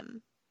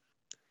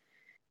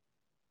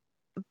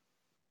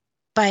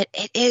 But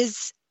it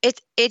is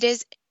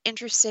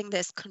interesting,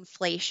 this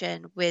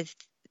conflation with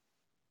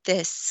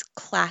this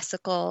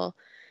classical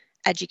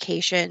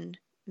education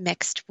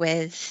mixed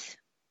with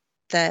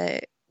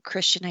the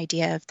Christian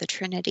idea of the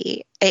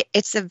Trinity.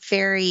 It's a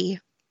very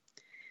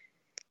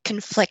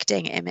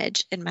conflicting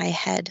image in my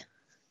head.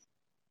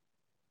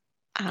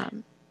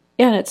 And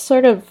it's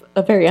sort of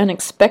a very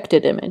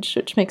unexpected image,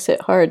 which makes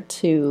it hard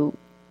to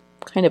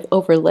kind of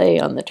overlay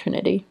on the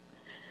Trinity.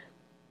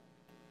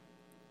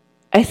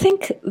 I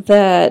think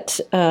that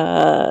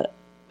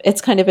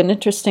it's kind of an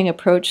interesting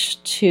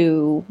approach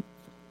to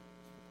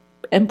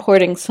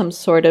importing some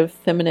sort of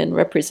feminine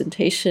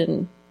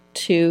representation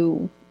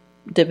to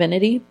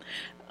divinity.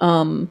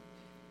 And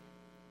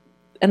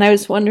I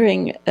was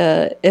wondering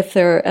if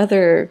there are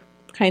other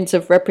kinds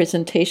of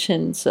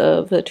representations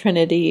of the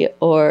Trinity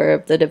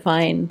or the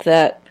divine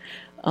that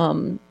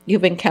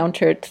you've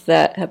encountered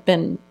that have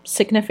been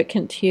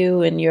significant to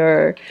you in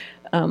your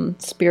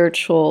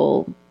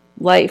spiritual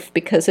life,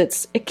 because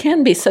it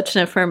can be such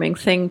an affirming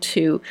thing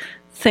to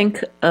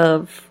think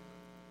of,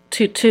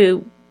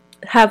 to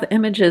have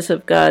images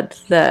of God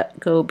that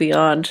go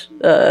beyond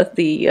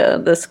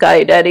the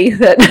sky daddy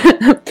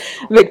that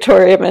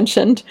Victoria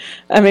mentioned.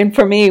 I mean,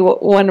 for me,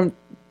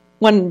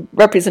 one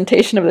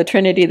representation of the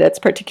Trinity that's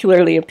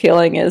particularly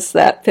appealing is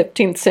that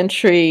 15th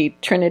century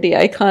Trinity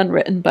icon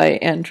written by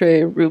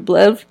Andrei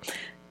Rublev,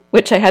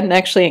 which I hadn't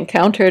actually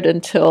encountered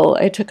until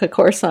I took a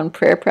course on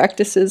prayer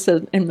practices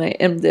in my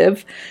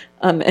MDiv.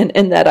 And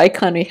in that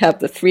icon, we have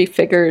the three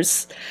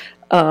figures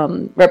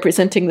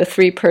representing the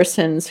three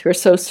persons who are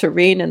so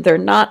serene, and they're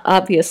not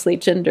obviously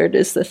gendered,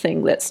 is the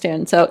thing that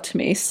stands out to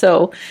me.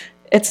 So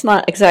it's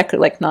not exactly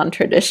like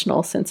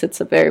non-traditional, since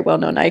it's a very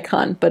well-known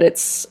icon, but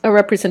it's a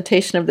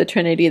representation of the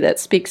Trinity that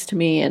speaks to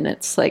me, and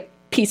it's like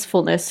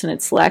peacefulness and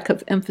its lack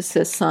of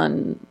emphasis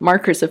on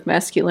markers of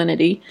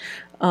masculinity.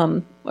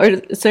 Or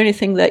is there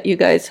anything that you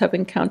guys have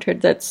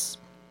encountered that's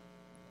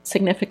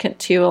significant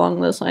to you along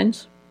those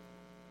lines?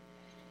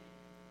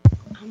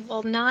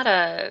 Well, not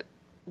a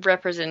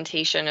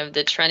representation of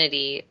the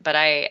Trinity, but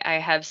I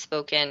have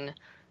spoken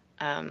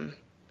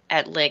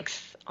at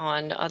length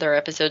on other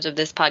episodes of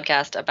this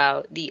podcast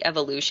about the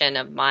evolution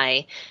of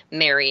my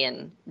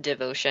Marian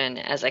devotion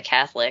as a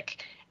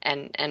Catholic.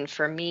 And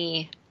for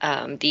me,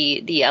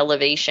 the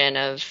elevation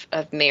of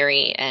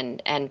Mary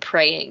and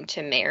praying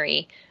to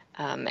Mary,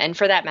 and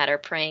for that matter,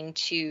 praying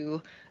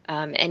to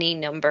any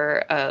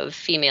number of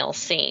female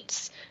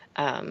saints,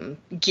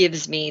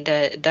 gives me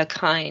the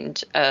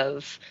kind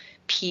of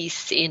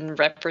peace in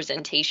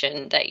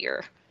representation that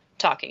you're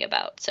talking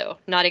about. So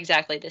not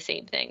exactly the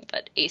same thing,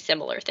 but a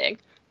similar thing.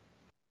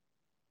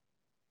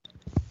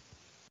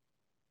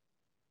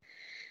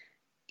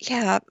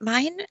 Yeah,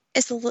 mine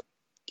is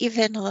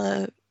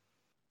even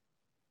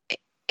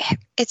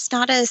it's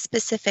not a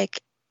specific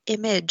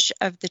image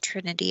of the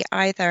Trinity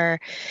either.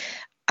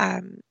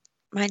 Mine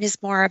is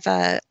more of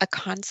a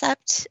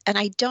concept, and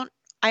I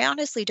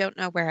honestly don't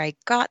know where I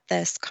got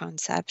this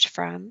concept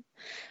from.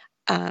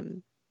 But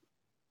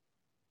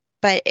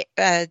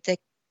the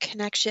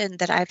connection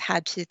that I've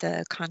had to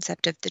the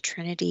concept of the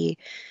Trinity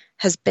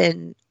has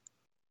been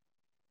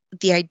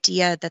the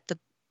idea that the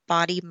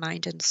body,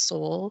 mind, and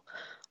soul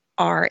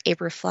are a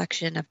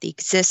reflection of the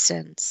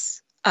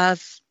existence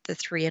of the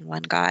three in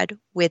one God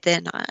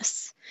within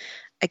us.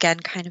 Again,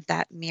 kind of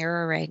that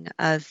mirroring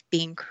of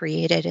being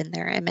created in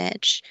their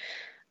image.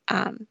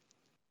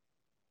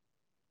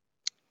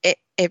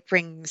 It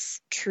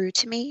rings true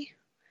to me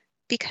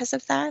because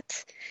of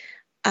that.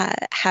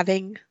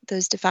 Having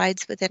those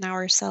divides within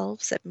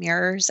ourselves that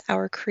mirrors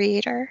our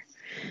Creator.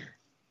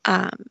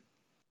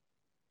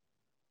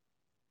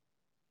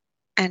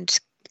 And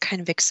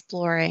kind of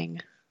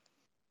exploring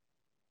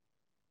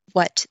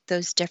what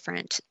those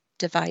different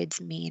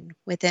divides mean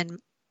within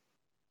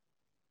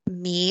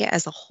me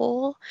as a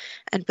whole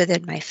and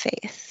within my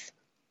faith.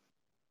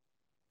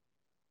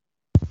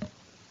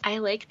 I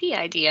like the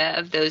idea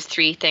of those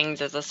three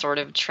things as a sort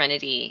of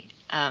trinity,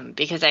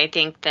 because I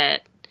think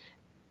that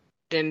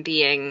them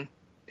being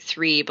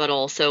three but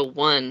also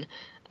one,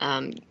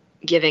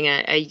 giving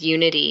a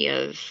unity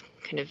of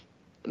kind of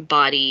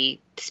body,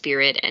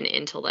 spirit, and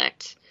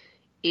intellect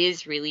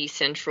is really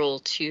central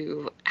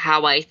to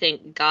how I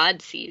think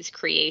God sees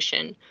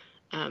creation.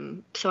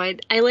 So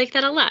I like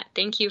that a lot.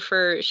 Thank you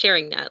for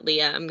sharing that,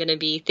 Leah. I'm going to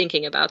be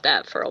thinking about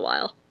that for a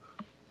while.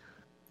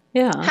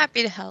 Yeah.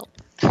 Happy to help.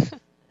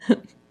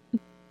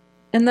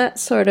 And that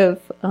sort of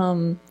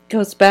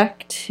goes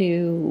back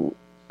to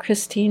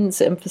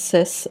Christine's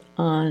emphasis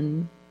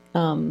on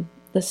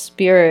the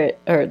spirit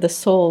or the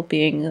soul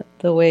being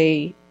the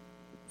way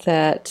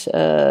that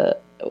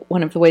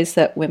one of the ways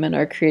that women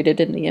are created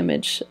in the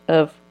image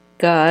of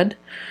God.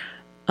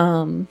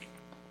 In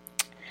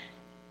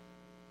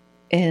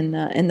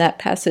that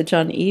passage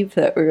on Eve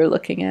that we were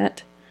looking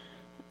at.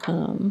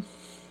 So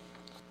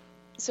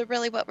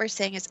really what we're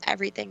saying is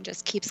everything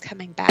just keeps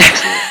coming back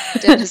to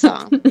de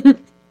Pizan.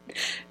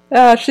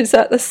 She's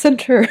at the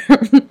center.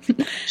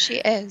 She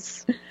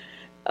is.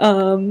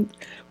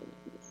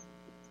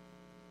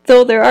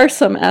 Though there are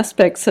some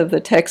aspects of the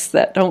text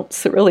that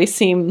don't really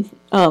seem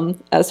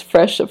as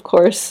fresh, of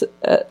course,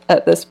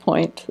 at this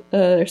point.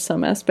 There's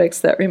some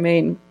aspects that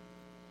remain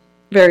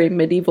very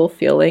medieval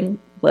feeling,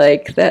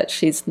 like that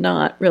she's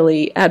not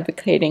really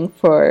advocating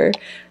for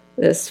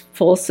this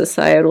full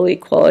societal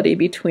equality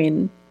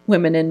between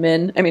women and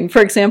men. I mean,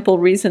 for example,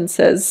 Reason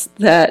says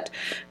that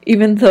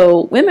even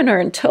though women are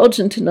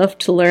intelligent enough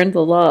to learn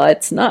the law,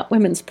 it's not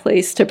women's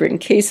place to bring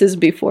cases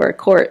before a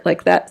court,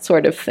 like that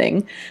sort of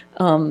thing.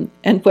 And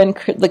when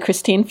the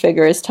Christine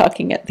figure is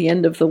talking at the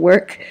end of the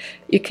work,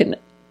 you can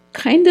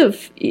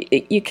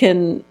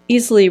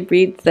easily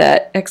read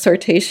that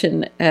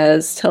exhortation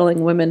as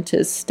telling women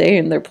to stay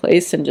in their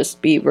place and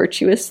just be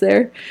virtuous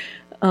there.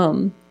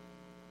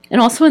 And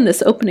also in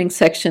this opening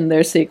section,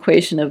 there's the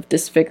equation of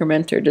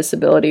disfigurement or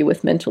disability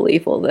with mental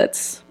evil.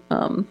 That's,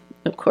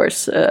 of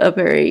course, a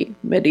very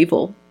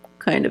medieval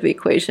kind of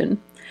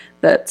equation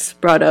that's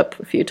brought up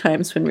a few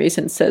times when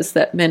Reason says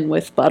that men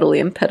with bodily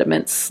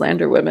impediments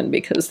slander women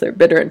because they're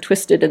bitter and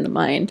twisted in the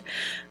mind.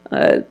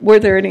 Were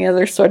there any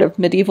other sort of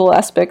medieval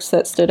aspects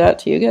that stood out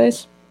to you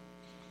guys?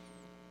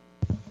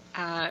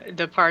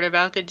 The part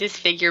about the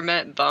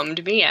disfigurement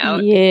bummed me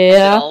out.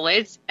 Yeah.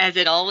 As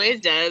it always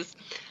does.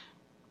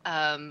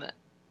 But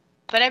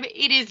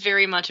it is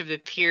very much of the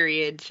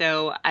period,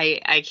 so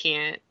I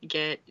can't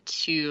get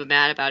too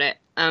mad about it.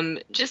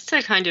 Just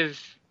to kind of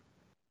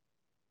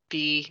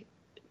be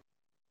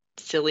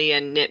silly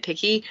and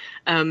nitpicky,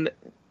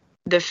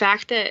 the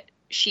fact that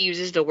she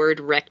uses the word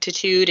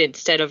rectitude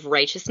instead of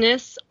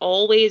righteousness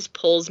always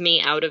pulls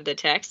me out of the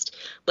text.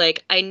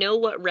 Like, I know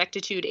what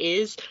rectitude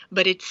is,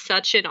 but it's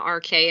such an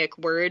archaic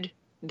word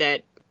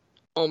that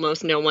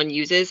almost no one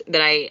uses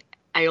that I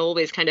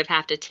always kind of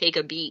have to take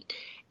a beat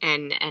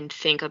and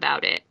think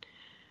about it.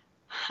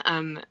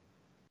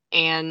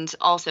 And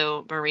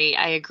also, Marie,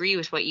 I agree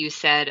with what you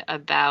said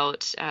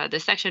about the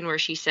section where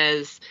she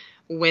says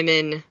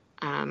women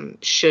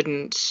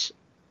shouldn't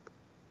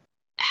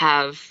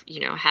have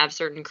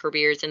certain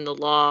careers in the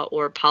law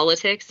or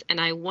politics. And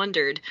I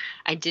wondered,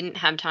 I didn't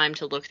have time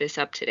to look this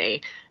up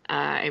today.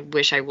 I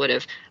wish I would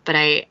have, but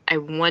I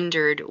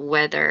wondered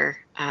whether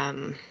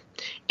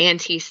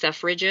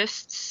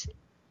anti-suffragists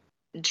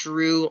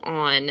drew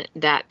on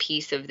that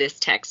piece of this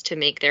text to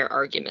make their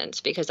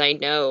arguments, because I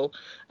know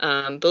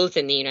both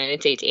in the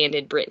United States and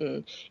in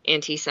Britain,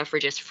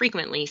 anti-suffragists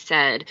frequently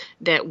said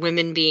that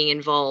women being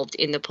involved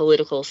in the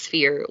political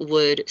sphere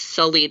would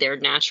sully their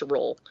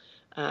natural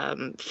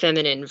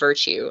feminine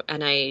virtue.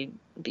 And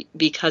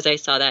because I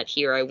saw that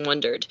here, I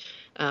wondered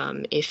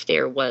if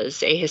there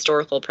was a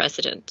historical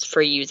precedent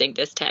for using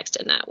this text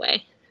in that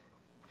way.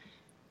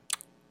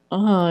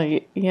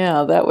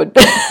 Yeah, that would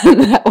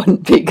that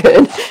wouldn't be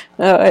good.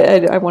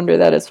 I wonder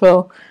that as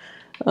well.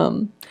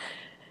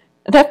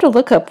 I'd have to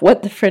look up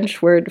what the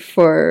French word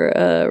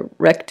for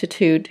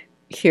rectitude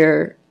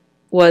here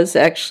was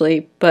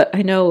actually, but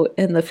I know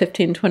in the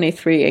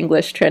 1523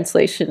 English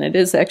translation it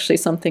is actually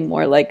something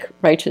more like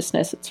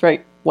righteousness. It's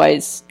right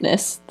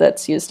wiseness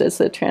that's used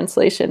as a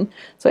translation.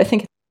 So I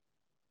think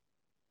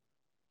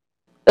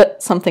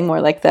something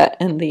more like that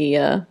in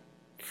the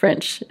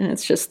French, and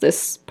it's just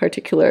this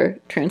particular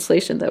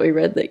translation that we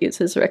read that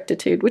uses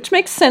rectitude, which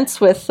makes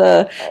sense with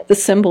the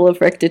symbol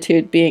of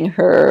rectitude being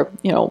her,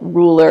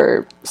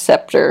 ruler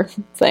scepter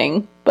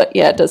thing. But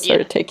yeah, it does sort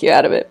of take you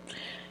out of it.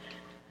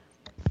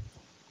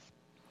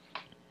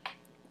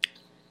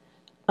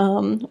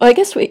 Well, I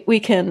guess we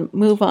can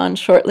move on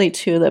shortly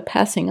to the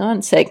passing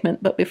on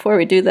segment, but before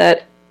we do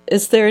that,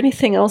 is there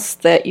anything else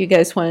that you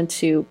guys wanted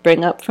to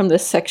bring up from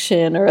this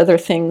section, or other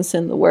things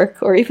in the work,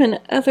 or even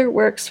other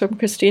works from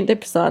Christine di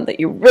Pizan that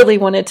you really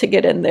wanted to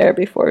get in there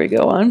before we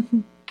go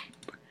on?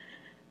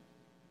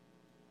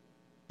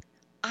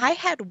 I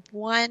had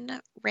one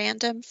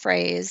random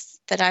phrase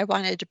that I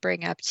wanted to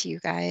bring up to you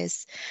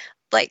guys.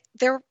 Like,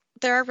 there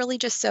are really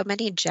just so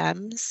many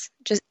gems,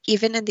 just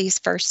even in these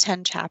first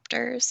 10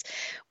 chapters,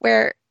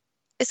 where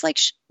it's like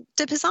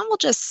di Pizan will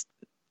just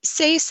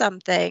say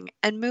something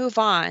and move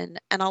on,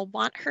 and I'll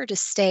want her to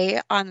stay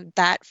on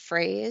that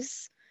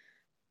phrase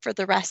for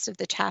the rest of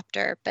the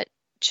chapter, but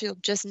she'll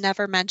just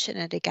never mention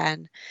it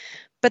again.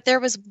 But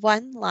there was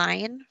one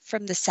line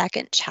from the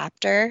second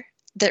chapter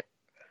that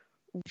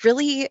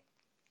really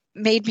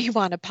made me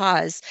want to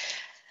pause.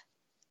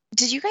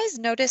 Did you guys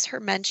notice her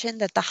mention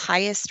that the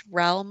highest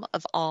realm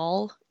of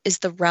all is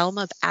the realm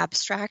of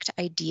abstract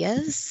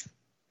ideas?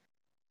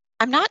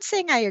 I'm not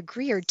saying I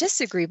agree or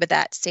disagree with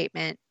that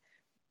statement,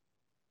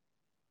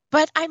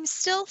 but I'm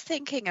still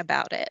thinking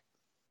about it.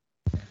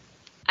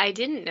 I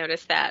didn't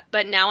notice that,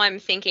 but now I'm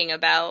thinking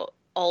about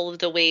all of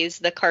the ways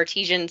the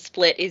Cartesian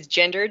split is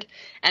gendered,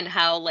 and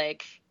how,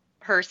 like,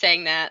 her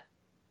saying that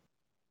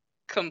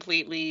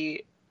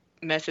completely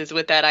messes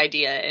with that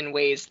idea in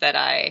ways that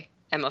I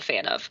am a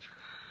fan of.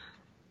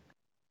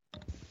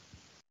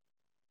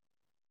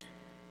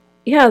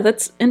 Yeah,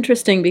 that's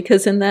interesting,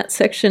 because in that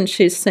section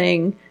she's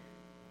saying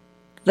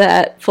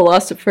that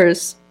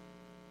philosophers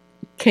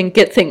can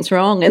get things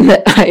wrong in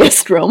the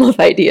highest realm of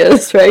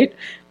ideas, right?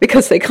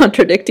 Because they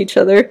contradict each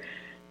other.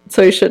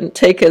 So you shouldn't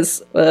take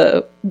as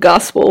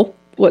gospel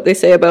what they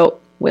say about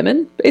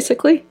women,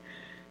 basically.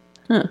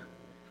 Huh.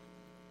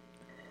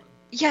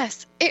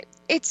 Yes,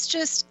 it's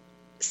just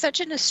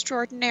such an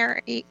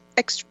extraordinary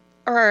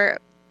or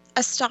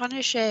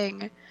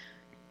astonishing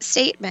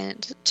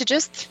statement to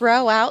just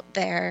throw out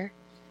there,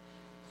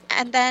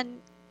 and then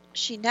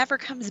she never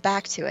comes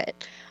back to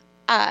it.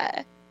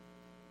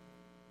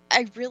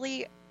 I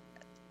really,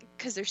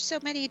 because there's so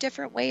many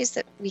different ways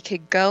that we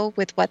could go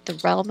with what the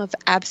realm of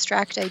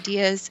abstract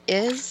ideas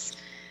is.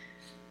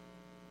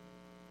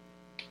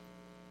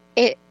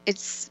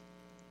 It's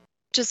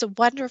just a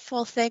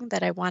wonderful thing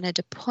that I wanted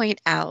to point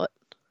out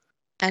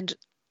and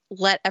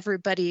let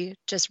everybody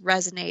just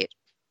resonate,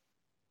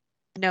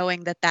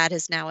 knowing that that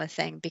is now a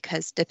thing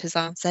because di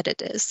Pizan said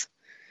it is.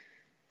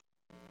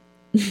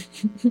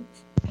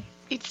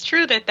 It's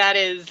true that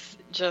is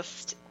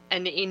just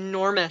an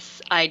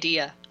enormous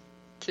idea,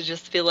 to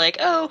just feel like,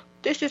 oh,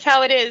 this is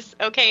how it is,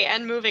 okay,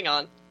 and moving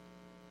on.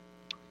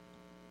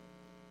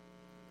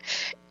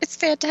 It's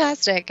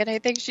fantastic, and I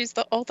think she's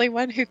the only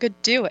one who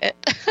could do it.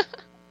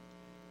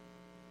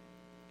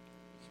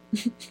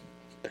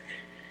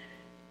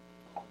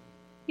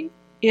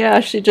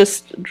 Yeah, she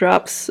just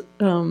drops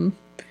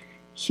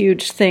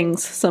huge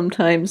things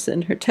sometimes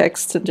in her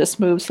texts and just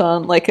moves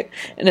on. Like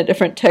in a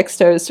different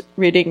text I was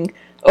reading,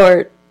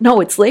 or no,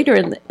 it's later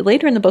in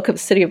the book of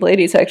City of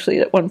Ladies, actually.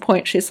 At one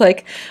point she's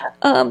like,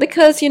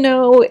 because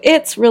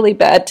it's really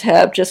bad to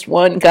have just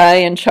one guy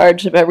in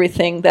charge of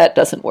everything. That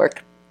doesn't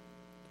work.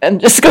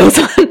 And just goes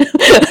on.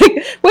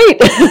 Like,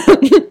 wait,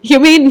 you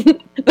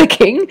mean the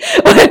king?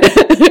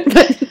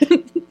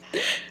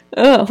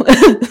 Oh.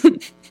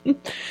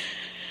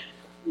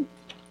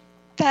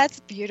 That's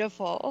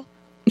beautiful.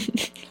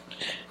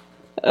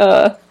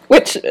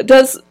 Which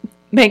does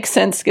make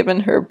sense given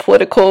her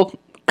political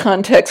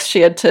context. She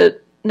had to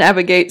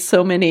navigate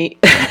so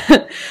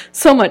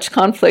much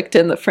conflict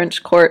in the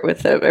French court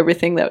with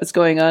everything that was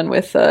going on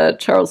with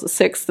Charles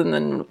VI, and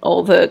then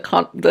all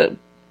the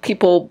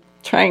people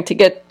trying to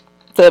get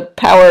the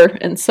power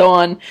and so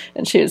on,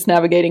 and she was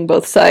navigating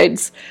both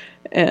sides.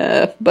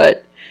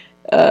 But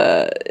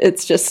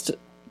it's just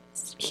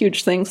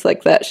huge things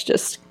like that she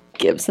just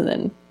gives and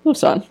then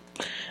moves on.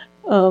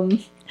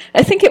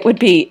 I think it would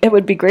be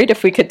great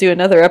if we could do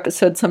another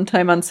episode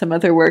sometime on some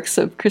other works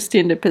of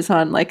Christine di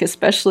Pizan, like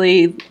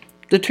especially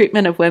the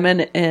treatment of women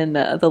in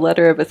the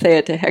letter of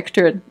Athea to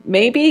Hector, and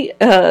maybe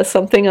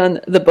something on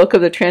the book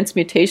of the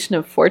Transmutation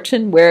of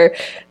Fortune, where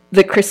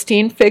the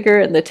Christine figure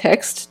in the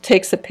text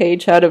takes a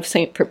page out of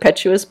St.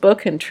 Perpetua's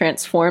book and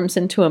transforms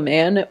into a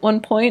man at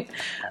one point.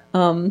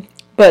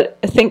 But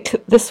I think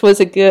this was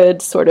a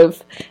good sort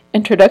of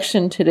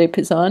introduction to di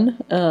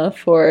Pizan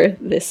for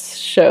this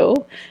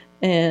show.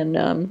 And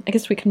I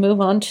guess we can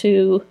move on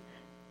to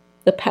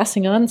the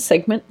passing on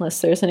segment,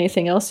 unless there's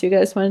anything else you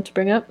guys wanted to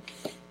bring up.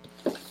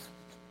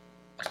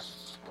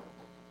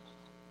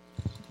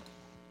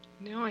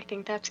 No, I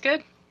think that's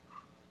good.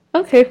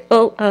 Okay,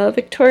 well,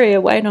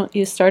 Victoria, why don't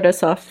you start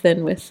us off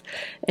then with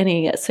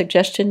any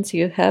suggestions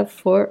you have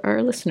for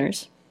our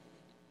listeners?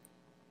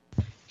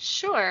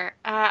 Sure.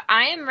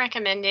 I am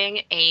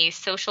recommending a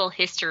social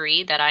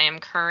history that I am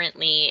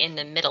currently in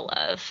the middle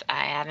of.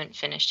 I haven't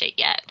finished it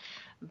yet,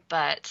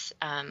 but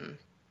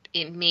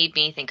it made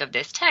me think of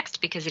this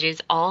text because it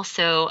is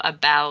also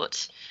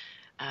about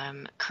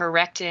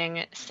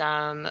correcting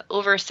some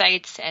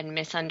oversights and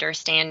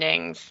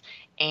misunderstandings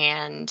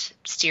and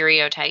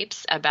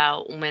stereotypes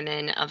about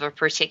women of a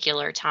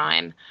particular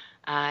time.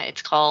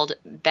 It's called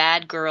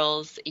Bad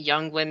Girls,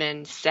 Young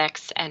Women,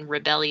 Sex, and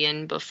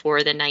Rebellion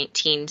Before the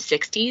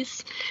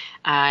 1960s.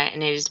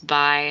 And it is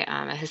by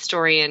a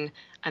historian,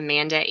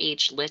 Amanda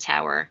H.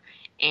 Littauer.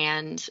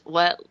 And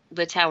what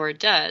Littauer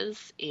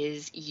does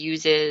is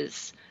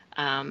uses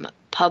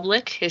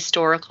public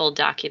historical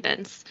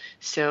documents,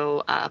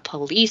 so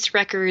police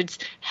records,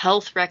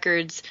 health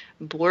records,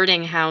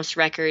 boarding house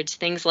records,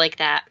 things like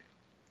that,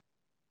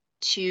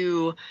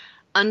 to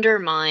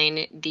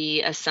undermine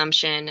the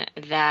assumption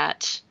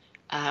that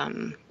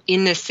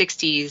in the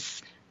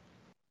 60s,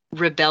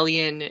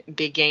 rebellion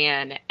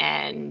began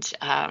and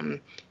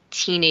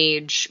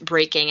teenage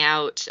breaking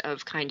out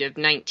of kind of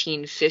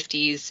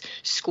 1950s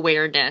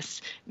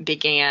squareness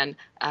began.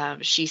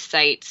 She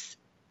cites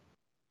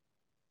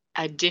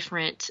a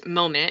different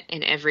moment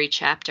in every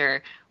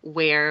chapter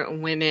where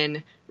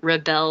women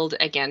rebelled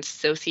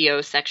against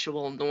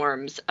socio-sexual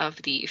norms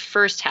of the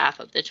first half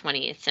of the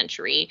 20th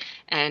century,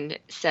 and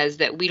says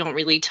that we don't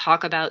really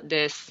talk about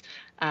this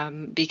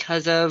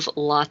because of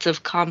lots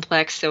of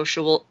complex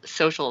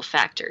social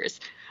factors.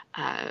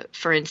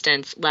 For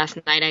instance,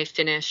 last night I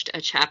finished a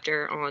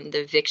chapter on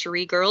the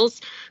Victory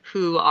Girls,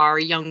 who are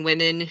young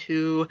women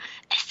who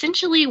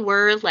essentially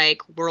were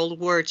like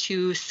World War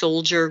II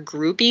soldier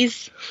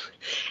groupies,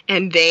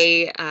 and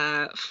they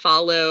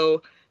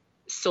follow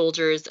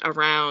soldiers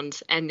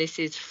around, and this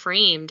is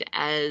framed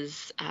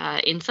as,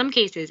 in some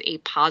cases, a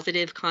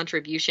positive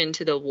contribution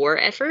to the war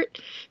effort.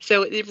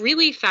 So it's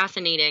really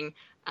fascinating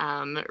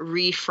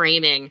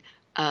reframing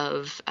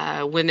of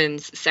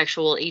women's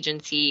sexual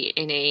agency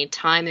in a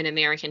time in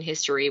American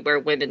history where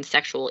women's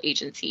sexual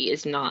agency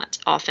is not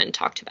often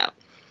talked about.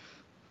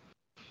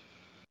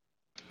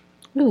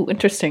 Ooh,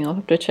 interesting. I'll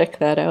have to check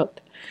that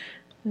out.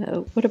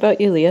 What about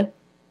you, Leah?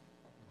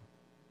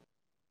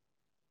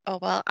 Oh,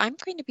 well, I'm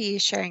going to be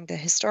sharing the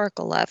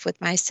historical love with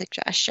my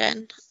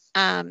suggestion.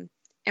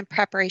 In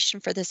preparation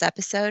for this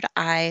episode,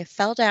 I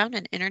fell down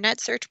an internet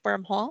search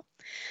wormhole,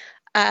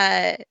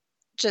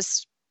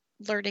 just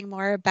learning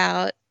more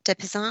about de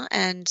Pizan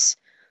and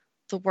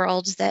the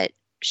world that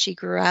she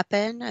grew up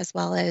in as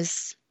well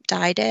as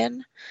died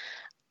in.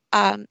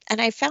 And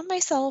I found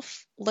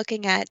myself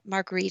looking at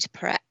Marguerite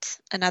Perret,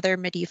 another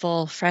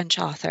medieval French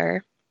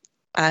author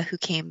who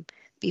came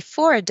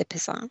before de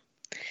Pizan.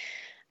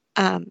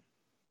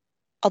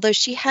 Although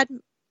she had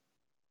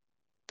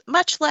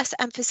much less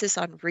emphasis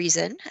on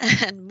reason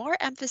and more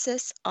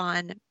emphasis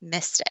on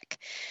mystic.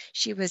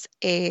 She was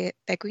a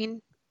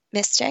Beguine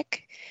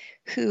mystic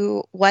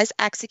who was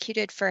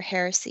executed for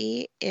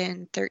heresy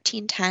in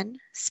 1310,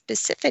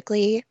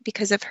 specifically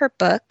because of her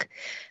book,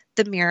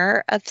 The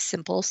Mirror of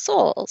Simple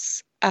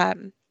Souls,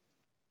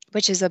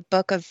 which is a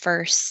book of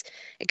verse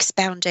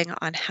expounding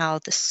on how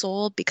the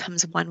soul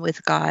becomes one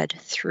with God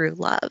through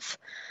love.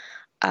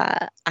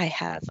 I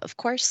have, of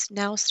course,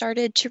 now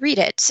started to read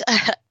it.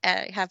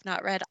 I have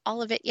not read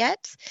all of it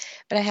yet,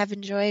 but I have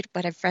enjoyed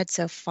what I've read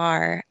so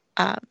far.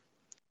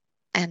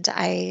 And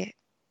I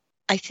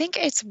think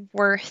it's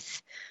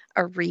worth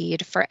a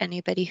read for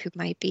anybody who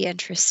might be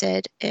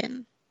interested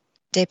in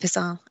de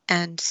Pizan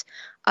and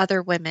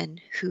other women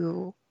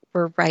who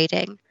were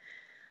writing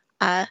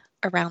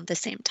around the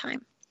same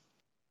time.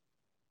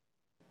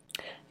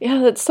 Yeah,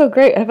 that's so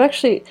great. I've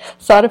actually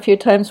thought a few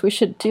times we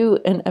should do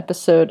an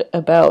episode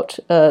about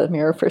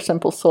Mirror for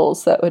Simple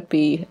Souls. That would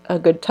be a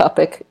good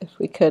topic if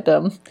we could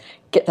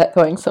get that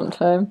going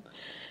sometime.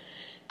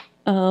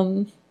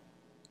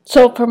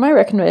 So for my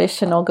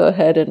recommendation, I'll go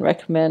ahead and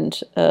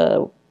recommend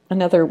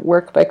another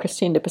work by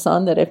Christine di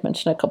Pizan that I've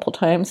mentioned a couple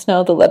times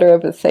now, The Letter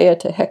of Athea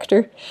to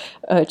Hector,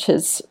 which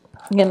is,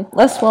 again,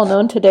 less well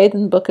known today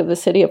than the Book of the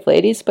City of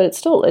Ladies, but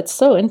it's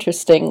so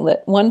interesting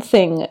that one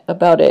thing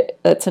about it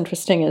that's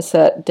interesting is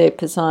that de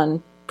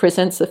Pizan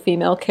presents the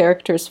female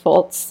characters'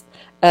 faults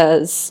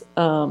as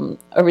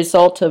a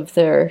result of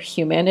their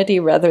humanity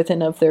rather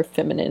than of their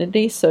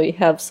femininity. So you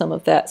have some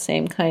of that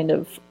same kind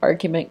of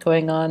argument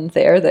going on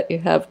there that you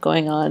have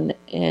going on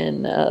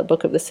in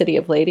Book of the City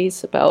of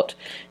Ladies about,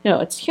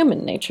 it's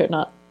human nature,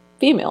 not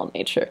female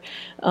nature.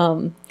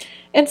 And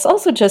it's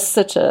also just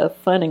such a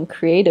fun and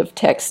creative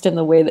text in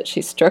the way that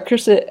she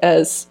structures it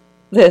as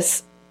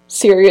this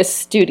serious,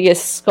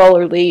 studious,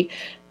 scholarly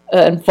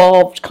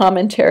involved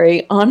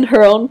commentary on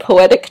her own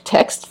poetic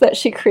text that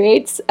she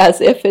creates as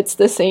if it's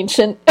this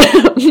ancient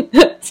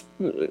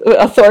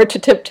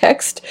authoritative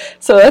text.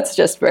 So that's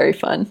just very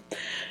fun.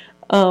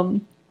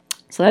 So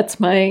that's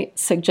my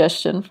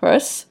suggestion for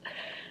us.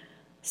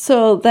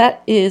 So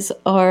that is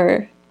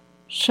our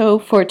show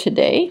for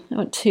today. I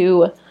want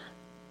to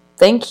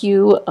thank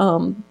you,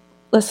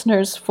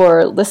 listeners,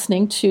 for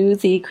listening to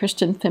the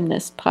Christian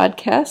Feminist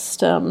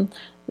Podcast.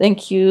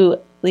 Thank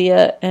you,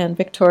 Leah and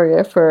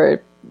Victoria,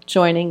 for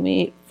joining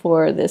me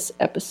for this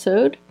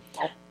episode.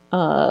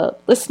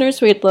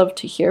 Listeners, we'd love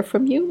to hear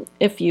from you.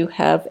 If you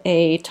have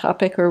a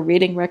topic or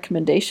reading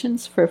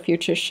recommendations for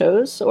future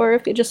shows, or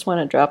if you just want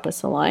to drop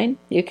us a line,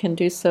 you can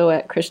do so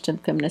at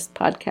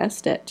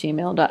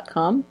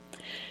christianfeministpodcast@gmail.com.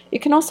 You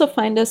can also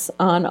find us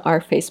on our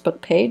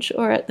Facebook page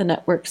or at the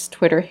network's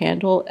Twitter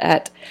handle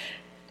at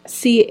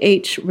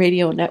CH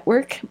Radio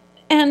Network.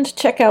 And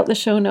check out the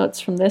show notes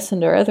from this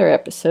and our other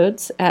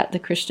episodes at the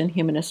Christian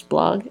Humanist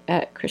blog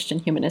at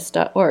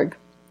christianhumanist.org.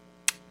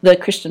 The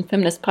Christian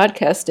Feminist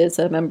Podcast is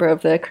a member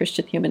of the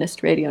Christian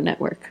Humanist Radio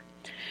Network.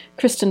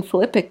 Kristen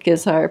Filippic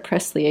is our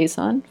press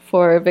liaison.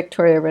 For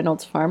Victoria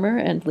Reynolds Farmer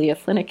and Leah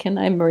Flennikan,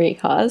 I'm Marie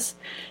Hause.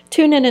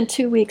 Tune in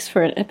 2 weeks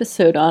for an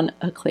episode on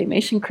a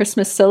Claymation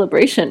Christmas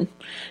celebration.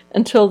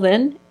 Until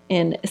then,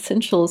 in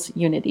essentials,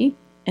 unity,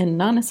 in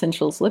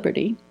non-essentials,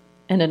 liberty,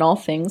 and in all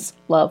things,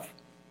 love.